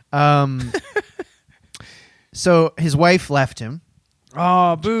 So his wife left him.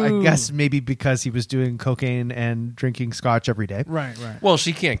 Oh, boo. I guess maybe because he was doing cocaine and drinking scotch every day. Right. Well,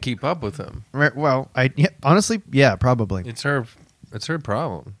 she can't keep up with him. Right. Well, honestly, yeah, probably. It's her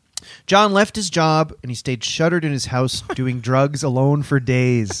problem. John left his job and he stayed shuttered in his house doing drugs alone for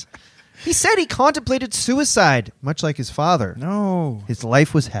days. He said he contemplated suicide, much like his father. No. His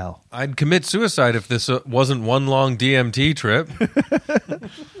life was hell. I'd commit suicide if this wasn't one long DMT trip.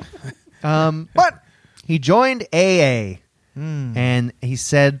 But he joined AA, and he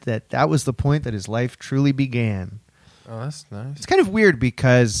said that was the point that his life truly began. Oh, that's nice. It's kind of weird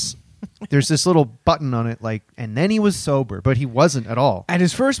because there's this little button on it, like, and then he was sober, but he wasn't at all. At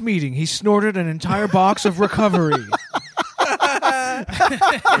his first meeting, he snorted an entire box of recovery.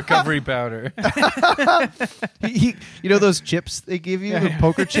 Recovery powder. He those chips they give you, the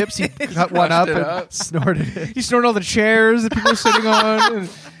poker chips? He cut one up it and up. snorted it. He snorted all the chairs that people were sitting on.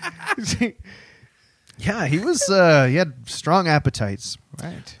 Yeah, he had strong appetites.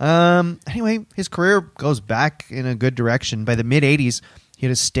 Right. Anyway, his career goes back in a good direction. By the mid-'80s, he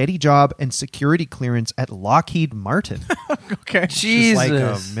had a steady job and security clearance at Lockheed Martin. Okay. Just like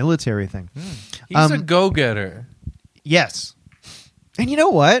a military thing. He's a go-getter. Yes. And you know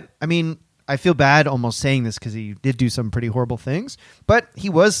what? I mean, I feel bad almost saying this because he did do some pretty horrible things, but he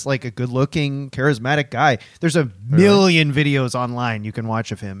was like a good-looking, charismatic guy. There's a million videos online you can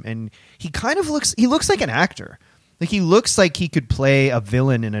watch of him, and he kind of looks like an actor. Like he looks like he could play a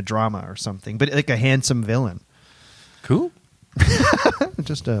villain in a drama or something, but like a handsome villain. Cool.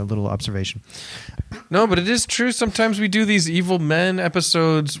 Just a little observation. No, but it is true. Sometimes we do these evil men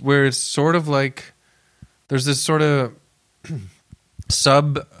episodes where it's sort of like there's this sort of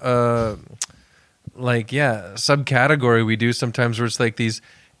subcategory we do sometimes where it's like these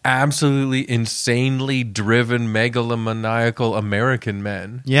absolutely insanely driven megalomaniacal American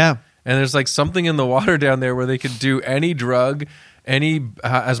men. Yeah. And there's like something in the water down there where they could do any drug,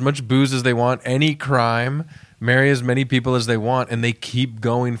 as much booze as they want, any crime, marry as many people as they want, and they keep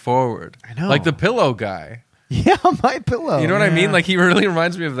going forward. I know. Like the Pillow guy. Yeah, My Pillow. You know what I mean? Like he really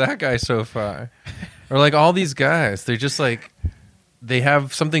reminds me of that guy so far. Or like all these guys, they're just like they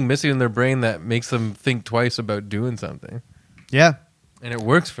have something missing in their brain that makes them think twice about doing something. Yeah. And it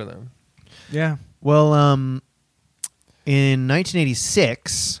works for them. Yeah. Well, in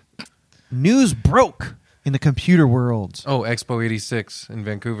 1986, news broke in the computer world. Oh, Expo 86 in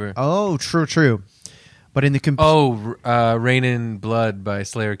Vancouver. Oh, true. But in the Rain in Blood by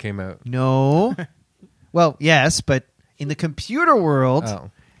Slayer came out. No. Well, yes, but in the computer world,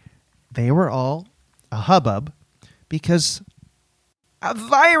 they were all a hubbub because a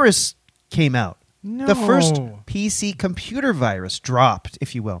virus came out. No. The first PC computer virus dropped,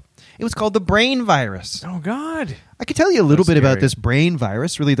 if you will. It was called the brain virus. Oh, God. I could tell you a little bit That's about scary. this brain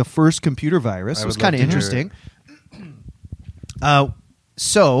virus, really the first computer virus. I It was would kind of love to hear interesting.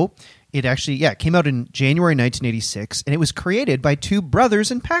 So it actually, came out in January 1986, and it was created by two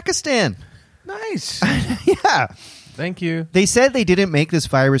brothers in Pakistan. Nice. Yeah. Thank you. They said they didn't make this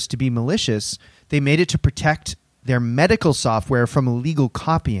virus to be malicious. They made it to protect their medical software from illegal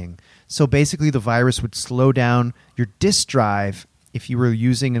copying. So basically the virus would slow down your disk drive if you were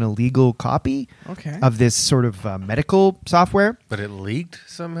using an illegal copy Okay. of this sort of medical software. But it leaked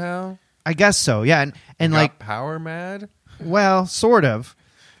somehow? I guess so, yeah. And Got like, power mad? well, sort of.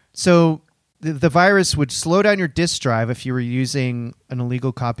 So the virus would slow down your disk drive if you were using an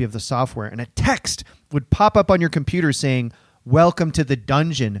illegal copy of the software, and a text would pop up on your computer saying, "Welcome to the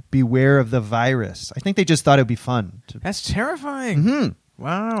dungeon. Beware of the virus." I think they just thought it would be fun. That's terrifying. Mhm.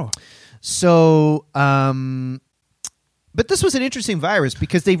 Wow. So, but this was an interesting virus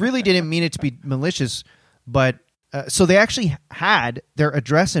because they really didn't mean it to be malicious. But so they actually had their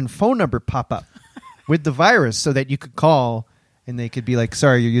address and phone number pop up with the virus so that you could call and they could be like,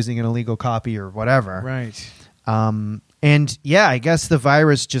 "Sorry, you're using an illegal copy," or whatever. Right. And yeah, I guess the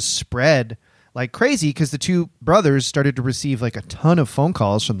virus just spread like crazy because the two brothers started to receive like a ton of phone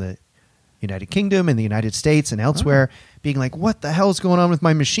calls from the United Kingdom and the United States and elsewhere being like, "What the hell is going on with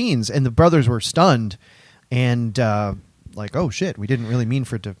my machines?" And the brothers were stunned and like, "Oh shit, we didn't really mean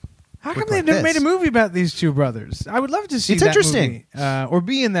for it to." How come look they've like never this." made a movie about these two brothers? I would love to see It's that interesting. movie, or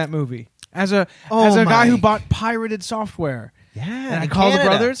be in that movie as a Oh, guy who Mike. bought pirated software. Yeah, And I in call the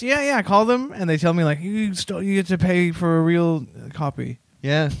Canada. brothers. Yeah, I call them, and they tell me like, you get to pay for a real copy.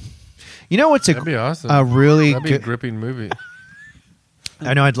 Yeah. You know what's That'd be awesome. a really That'd be a good? gripping movie.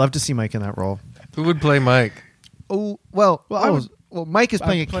 I know. I'd love to see Mike in that role. Who would play Mike? Oh well, I would- Mike is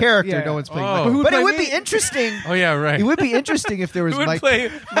playing a character. yeah. No one's playing Oh. Mike. But who would But it play would me? be interesting. Oh, yeah, right. It would be interesting if there was Who would Mike. play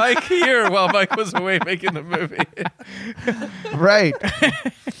Mike here while Mike was away making the movie? Right.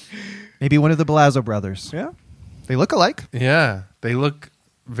 Maybe one of the Blasio brothers. Yeah. They look alike. Yeah, they look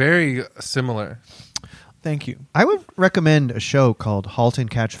very similar. Thank you. I would recommend a show called Halt and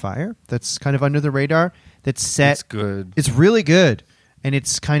Catch Fire that's kind of under the radar. That's set. It's good. It's really good. And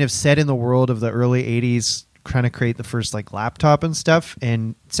it's kind of set in the world of the early 80s, trying to create the first like laptop and stuff.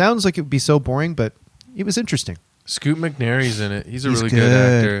 And it sounds like it would be so boring, but it was interesting. Scoot McNairy's in it. He's a He's really good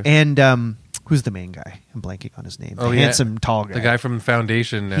actor. And who's the main guy? I'm blanking on his name. Oh, the yeah. handsome, tall guy. The guy from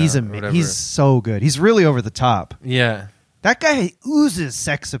Foundation now. He's or whatever. he's so good. He's really over the top. Yeah. That guy oozes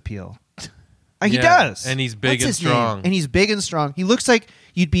sex appeal. He Yeah, does. and he's big That's and his name. strong. And he's big and strong. He looks like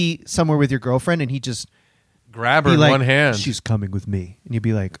you'd be somewhere with your girlfriend and he'd just Grab her be in like, one hand. "She's coming with me." And you'd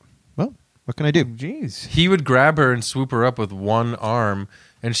be like, "Well, what can I do?" Jeez. He would grab her and swoop her up with one arm,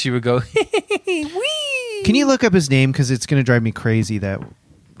 and she would go, Can you look up his name? Because it's going to drive me crazy that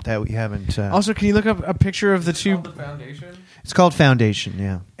we haven't. Also, can you look up a picture of the two? Foundation? It's called Foundation,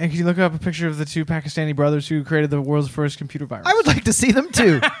 yeah. And can you look up a picture of the two Pakistani brothers who created the world's first computer virus? I would like to see them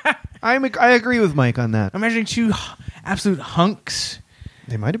too. I agree with Mike on that. I'm imagining two absolute hunks,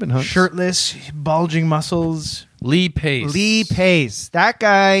 They might have been hunks. shirtless, bulging muscles. Lee Pace. Lee Pace. That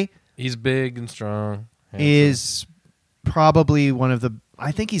guy He's big and strong. Handsome. is probably one of the.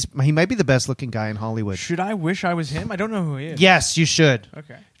 I think he might be the best looking guy in Hollywood. Should I wish I was him? I don't know who he is. Yes, you should.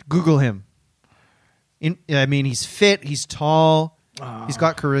 Okay. Google him. I mean, he's fit. He's tall. Ah. He's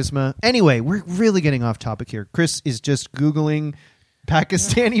got charisma. Anyway, we're really getting off topic here. Chris is just Googling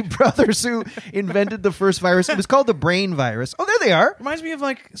Pakistani brothers who invented the first virus. It was called the brain virus. Oh, there they are. Reminds me of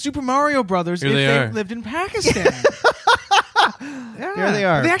like Super Mario Brothers Here if they they are. lived in Pakistan. Yeah. Here they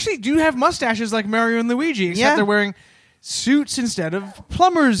are. They actually do have mustaches like Mario and Luigi, except Yeah. they're wearing suits instead of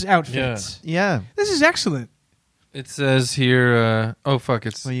plumbers' outfits. Yeah. This is excellent. It says here. Oh fuck!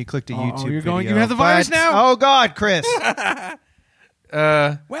 It's Well, you clicked a Oh, YouTube you're video. going- you have the virus but- now? Oh, God, Chris.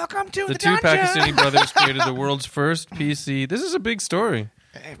 Welcome to the the two dungeon. Pakistani brothers created the world's first PC. This is a big story.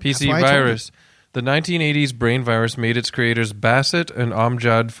 PC why I told virus. The 1980s brain virus made its creators Bassett and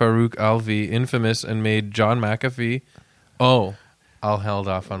Amjad Farouk Alvi infamous and made John McAfee. Oh, I'll held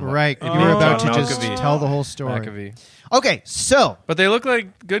off on Right. It You were made about to John just McAfee. tell the whole story. McAfee. Okay, so But they look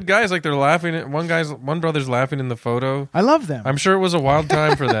like good guys. Like they're laughing. One brother's laughing in the photo. I love them. I'm sure it was a wild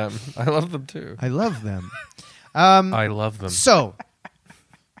time for them. I love them too. I love them. I love them. So,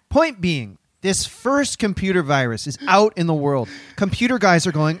 point being, this first computer virus is out in the world. Computer guys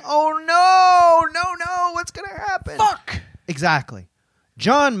are going, oh no, what's going to happen? Fuck. Exactly.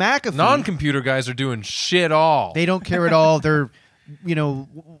 John McAfee. Non-computer guys are doing shit all. They don't care at all. They're,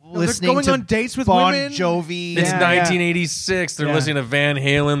 listening going to on dates with Bon women. Jovi. It's Yeah, 1986. They're Yeah. listening to Van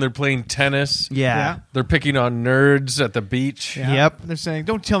Halen. They're playing tennis. Yeah. They're picking on nerds at the beach. Yeah. Yep. They're saying,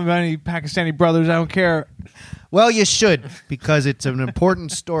 "Don't tell me about any Pakistani brothers. I don't care." Well, you should, because it's an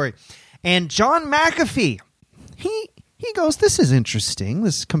important story. And John McAfee, he goes, this is interesting,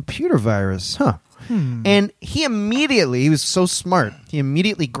 this computer virus, huh? And he was so smart, he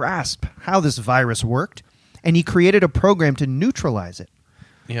immediately grasped how this virus worked, and he created a program to neutralize it.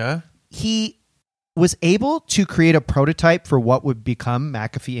 Yeah. He was able to create a prototype for what would become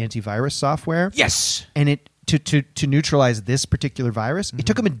McAfee antivirus software. Yes. And it to neutralize this particular virus, it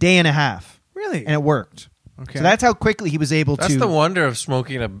took him a day and a half. Really? And it worked. Okay. So that's how quickly he was able That's to... the wonder of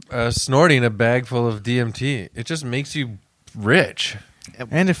snorting a bag full of DMT. It just makes you rich.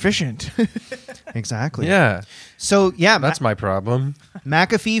 and efficient. Exactly. Yeah. So, yeah, That's my problem.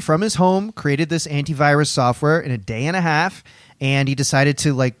 McAfee from his home created this antivirus software in a day and a half, and he decided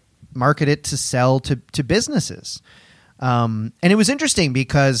to market it to sell to businesses. And it was interesting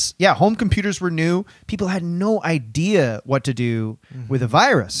because, home computers were new. People had no idea what to do with a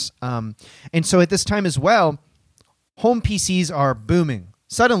virus. And so at this time as well, home PCs are booming.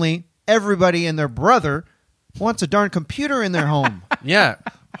 Suddenly, everybody and their brother wants a darn computer in their home. Yeah.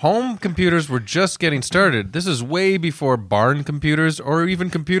 Home computers were just getting started. This is way before barn computers or even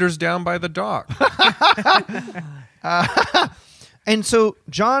computers down by the dock. And so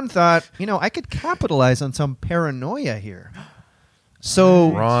John thought, I could capitalize on some paranoia here.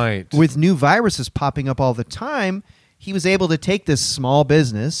 So Right. with new viruses popping up all the time, he was able to take this small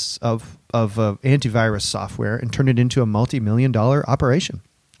business of antivirus software and turn it into a multi-million-dollar operation.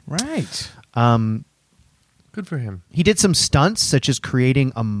 Right. Good for him. He did some stunts, such as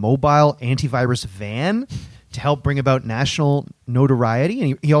creating a mobile antivirus van to help bring about national notoriety.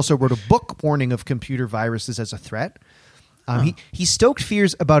 And he also wrote a book warning of computer viruses as a threat. He stoked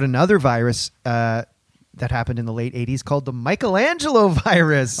fears about another virus that happened in the late 80s called the Michelangelo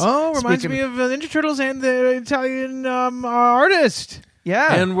virus. Oh, reminds Speaking me of Ninja Turtles and the Italian artist.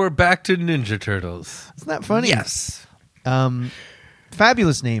 Yeah. And we're back to Ninja Turtles. Isn't that funny? Yes.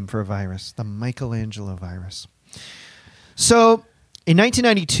 Fabulous name for a virus, the Michelangelo virus. So, in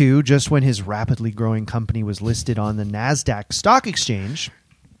 1992, just when his rapidly growing company was listed on the NASDAQ stock exchange,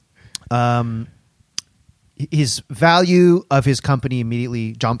 his value of his company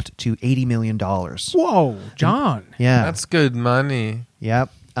immediately jumped to $80 million. Whoa, John. Yeah. That's good money. Yep.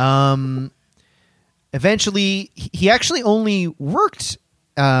 Eventually, he actually only worked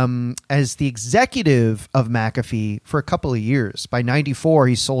as the executive of McAfee for a couple of years. By 94,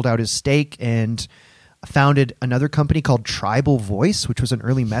 he sold out his stake and founded another company called Tribal Voice, which was an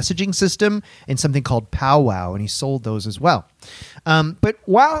early messaging system, and something called Powwow, and he sold those as well. But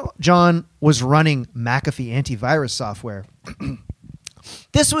while John was running McAfee antivirus software,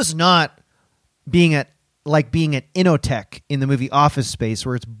 this was not being at Innotech in the movie Office Space,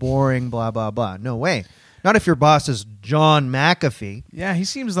 where it's boring, blah, blah, blah. No way. Not if your boss is John McAfee. Yeah, he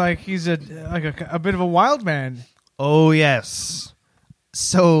seems like he's a bit of a wild man. Oh, yes.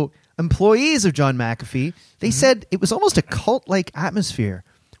 So employees of John McAfee, they said it was almost a cult-like atmosphere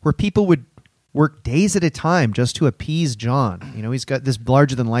where people would work days at a time just to appease John. He's got this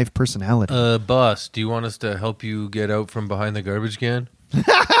larger-than-life personality. Boss, do you want us to help you get out from behind the garbage can?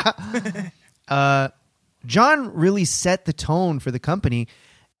 John really set the tone for the company.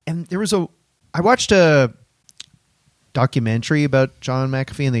 And I watched a documentary about John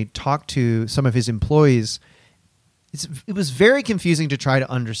McAfee, and they talked to some of his employees. It was very confusing to try to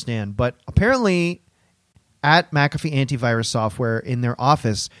understand, but apparently at McAfee Antivirus Software in their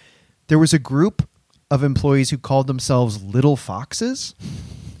office, there was a group of employees who called themselves Little Foxes,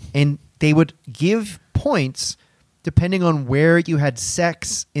 and they would give points depending on where you had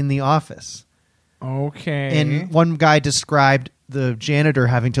sex in the office. Okay. And one guy described the janitor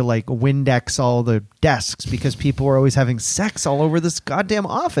having to like Windex all the desks because people were always having sex all over this goddamn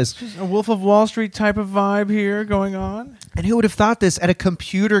office. A Wolf of Wall Street type of vibe here going on. And who would have thought this at a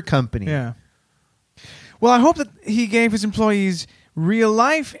computer company? Yeah. Well, I hope that he gave his employees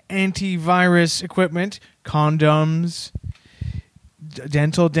real-life antivirus equipment, condoms,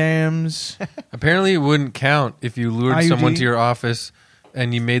 dental dams. Apparently, it wouldn't count if you lured IUD. someone to your office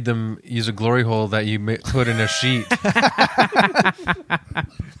and you made them use a glory hole that you put in a sheet.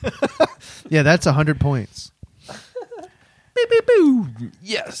 Yeah, that's 100 points. Beep, beep, boo.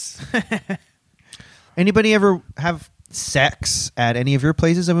 Yes. Anybody ever have sex at any of your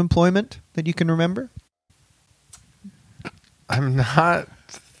places of employment that you can remember? I'm not.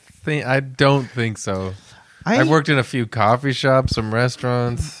 I don't think so. I I've worked in a few coffee shops, some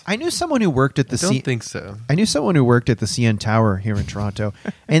restaurants. I knew someone who worked at the I don't think so. I knew someone who worked at the CN Tower here in Toronto,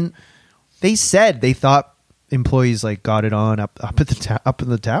 and they said they thought employees like got it on up at the up in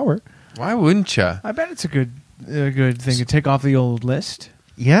the tower. Why wouldn't you? I bet it's a good thing to take off the old list.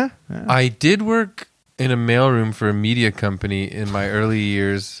 Yeah, I did work in a mailroom for a media company in my early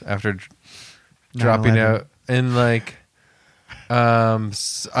years after dropping 9/11. out, and like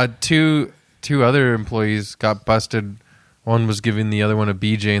two other employees got busted. One was giving the other one a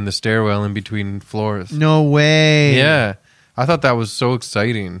BJ in the stairwell in between floors. no way. Yeah, I thought that was so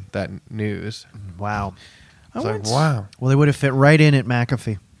exciting. That news. Wow. It's like, wow. Well, they would have fit right in at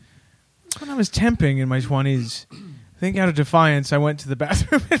McAfee. When I was temping in my 20s, I think out of defiance, I went to the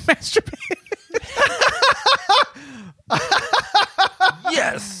bathroom and masturbated.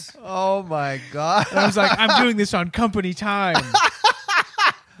 Yes. Oh my god! And I was like, I'm doing this on company time.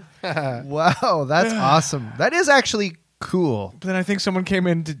 Wow, that's awesome. That is actually cool. But then I think someone came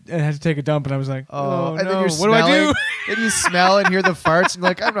in and had to take a dump, and I was like, oh, and no, then you're what do I do? Then you smell and hear the farts, and you're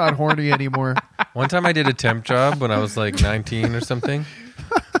like, I'm not horny anymore. One time I did a temp job when I was like 19 or something.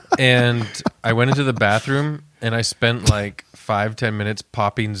 And I went into the bathroom and I spent like 5-10 minutes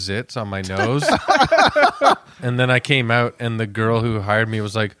popping zits on my nose. And then I came out and the girl who hired me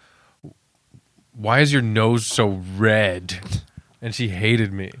was like, why is your nose so red? And she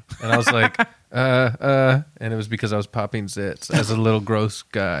hated me. And I was like, and it was because I was popping zits as a little gross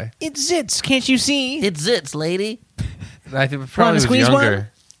guy. It's zits, can't you see? It's zits, lady. I think probably was squeeze younger.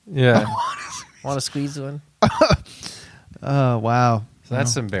 Yeah. Want to squeeze one? Oh wow, So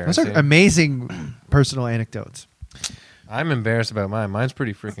that's those embarrassing. are amazing personal anecdotes. I'm embarrassed about mine. Mine's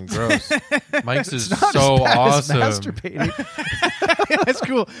pretty freaking gross. Mike's is Not so as bad as awesome. masturbating. That's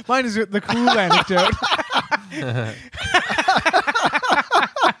cool. Mine is the cool anecdote.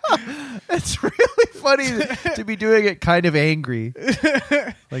 It's really funny to be doing it kind of angry.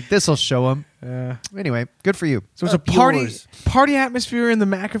 Like this will show them. Anyway, good for you. So it's a party atmosphere in the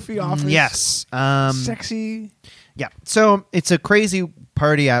McAfee office. Yes. Sexy. Yeah. So it's a crazy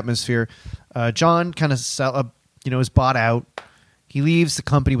party atmosphere. John kind of is bought out. He leaves the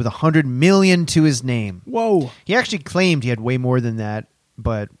company with $100 million to his name. Whoa. He actually claimed he had way more than that,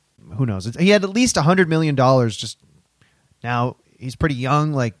 but who knows? He had at least $100 million. Just now, he's pretty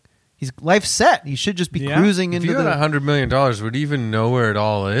young. Like his life's set. He should just be cruising If into you had the. $100 million, would you even know where it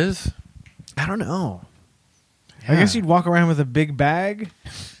all is? I don't know. I guess you'd walk around with a big bag.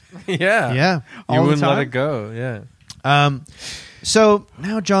 Yeah. Yeah. All You the wouldn't let time? it go. Yeah. So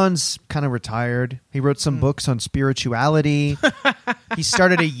now John's kind of retired. He wrote some books on spirituality. He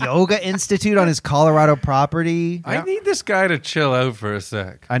started a yoga institute on his Colorado property. I need this guy to chill out for a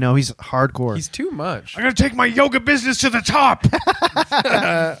sec. I know he's hardcore. He's too much. I'm going to take my yoga business to the top.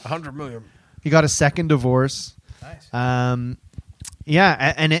 100 million. He got a second divorce. Nice.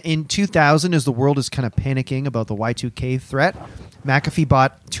 Yeah, and in 2000, as the world is kind of panicking about the Y2K threat, McAfee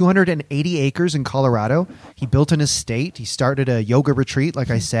bought 280 acres in Colorado. He built an estate. He started a yoga retreat, like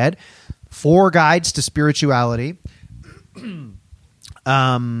I said, 4 guides to spirituality. In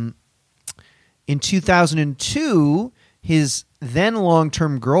 2002, his then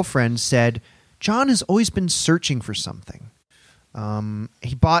long-term girlfriend said, John has always been searching for something.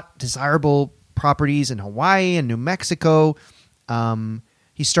 He bought desirable properties in Hawaii and New Mexico.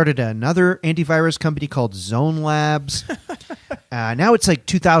 He started another antivirus company called Zone Labs. Now it's like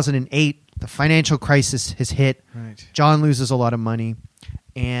 2008. The financial crisis has hit. Right. John loses a lot of money.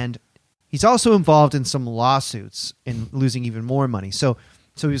 And he's also involved in some lawsuits and losing even more money. So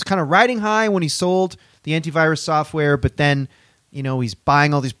he was kind of riding high when he sold the antivirus software, but then he's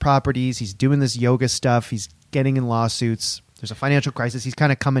buying all these properties. He's doing this yoga stuff. He's getting in lawsuits. There's a financial crisis. He's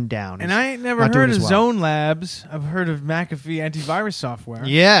kind of coming down. And I ain't never heard of Zone Labs. I've heard of McAfee antivirus software.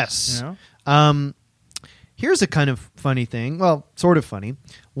 Yes. You know? Here's a kind of funny thing. Well, sort of funny.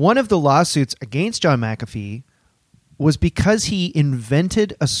 One of the lawsuits against John McAfee was because he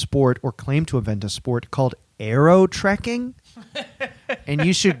invented a sport or claimed to invent a sport called aero trekking. And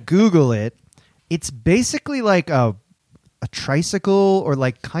you should Google it. It's basically like a tricycle or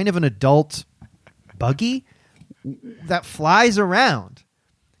like kind of an adult buggy that flies around.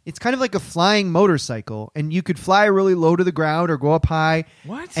 It's kind of like a flying motorcycle, and you could fly really low to the ground or go up high.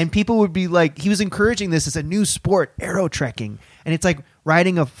 What? And people would be like, he was encouraging this as a new sport, aero trekking. And it's like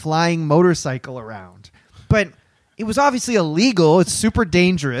riding a flying motorcycle around. But it was obviously illegal. It's super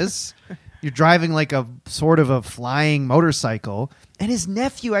dangerous. You're driving like a sort of a flying motorcycle. And his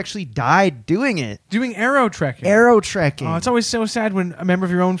nephew actually died doing it. Doing aero trekking. Aero trekking. Oh, it's always so sad when a member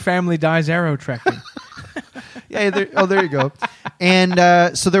of your own family dies aero trekking. Yeah. There you go.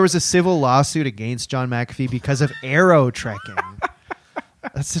 And so there was a civil lawsuit against John McAfee because of aero trekking.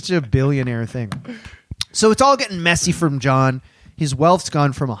 That's such a billionaire thing. So it's all getting messy from John. His wealth's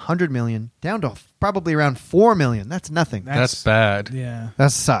gone from $100 million down to probably around $4 million. That's nothing. That's bad. Yeah.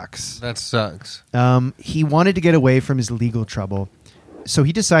 That sucks. That sucks. He wanted to get away from his legal trouble. So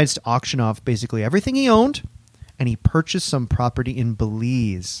he decides to auction off basically everything he owned, and he purchased some property in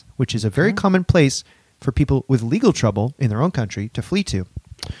Belize, which is a very common place for people with legal trouble in their own country to flee to.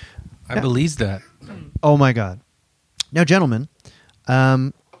 I believe that. Oh, my God. Now, gentlemen,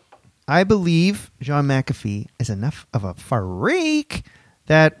 I believe John McAfee is enough of a freak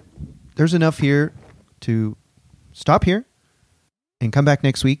that there's enough here to stop here and come back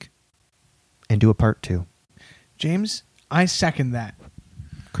next week and do a part 2. James, I second that.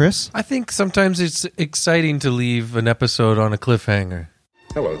 Chris? I think sometimes it's exciting to leave an episode on a cliffhanger.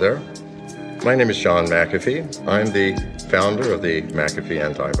 Hello there. My name is John McAfee. I'm the founder of the McAfee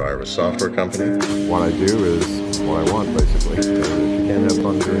antivirus software company. What I do is what I want, basically. If you can't have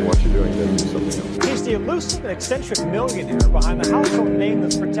fun doing what you're doing, then do something else. He's the elusive and eccentric millionaire behind the household name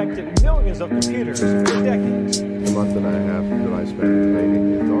that's protected millions of computers for decades. The month and a half that I spent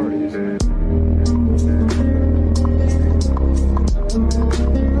evading the authorities.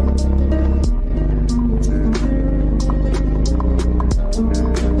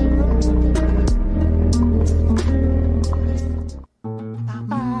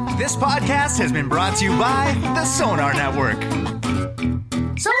 This podcast has been brought to you by the Sonar Network.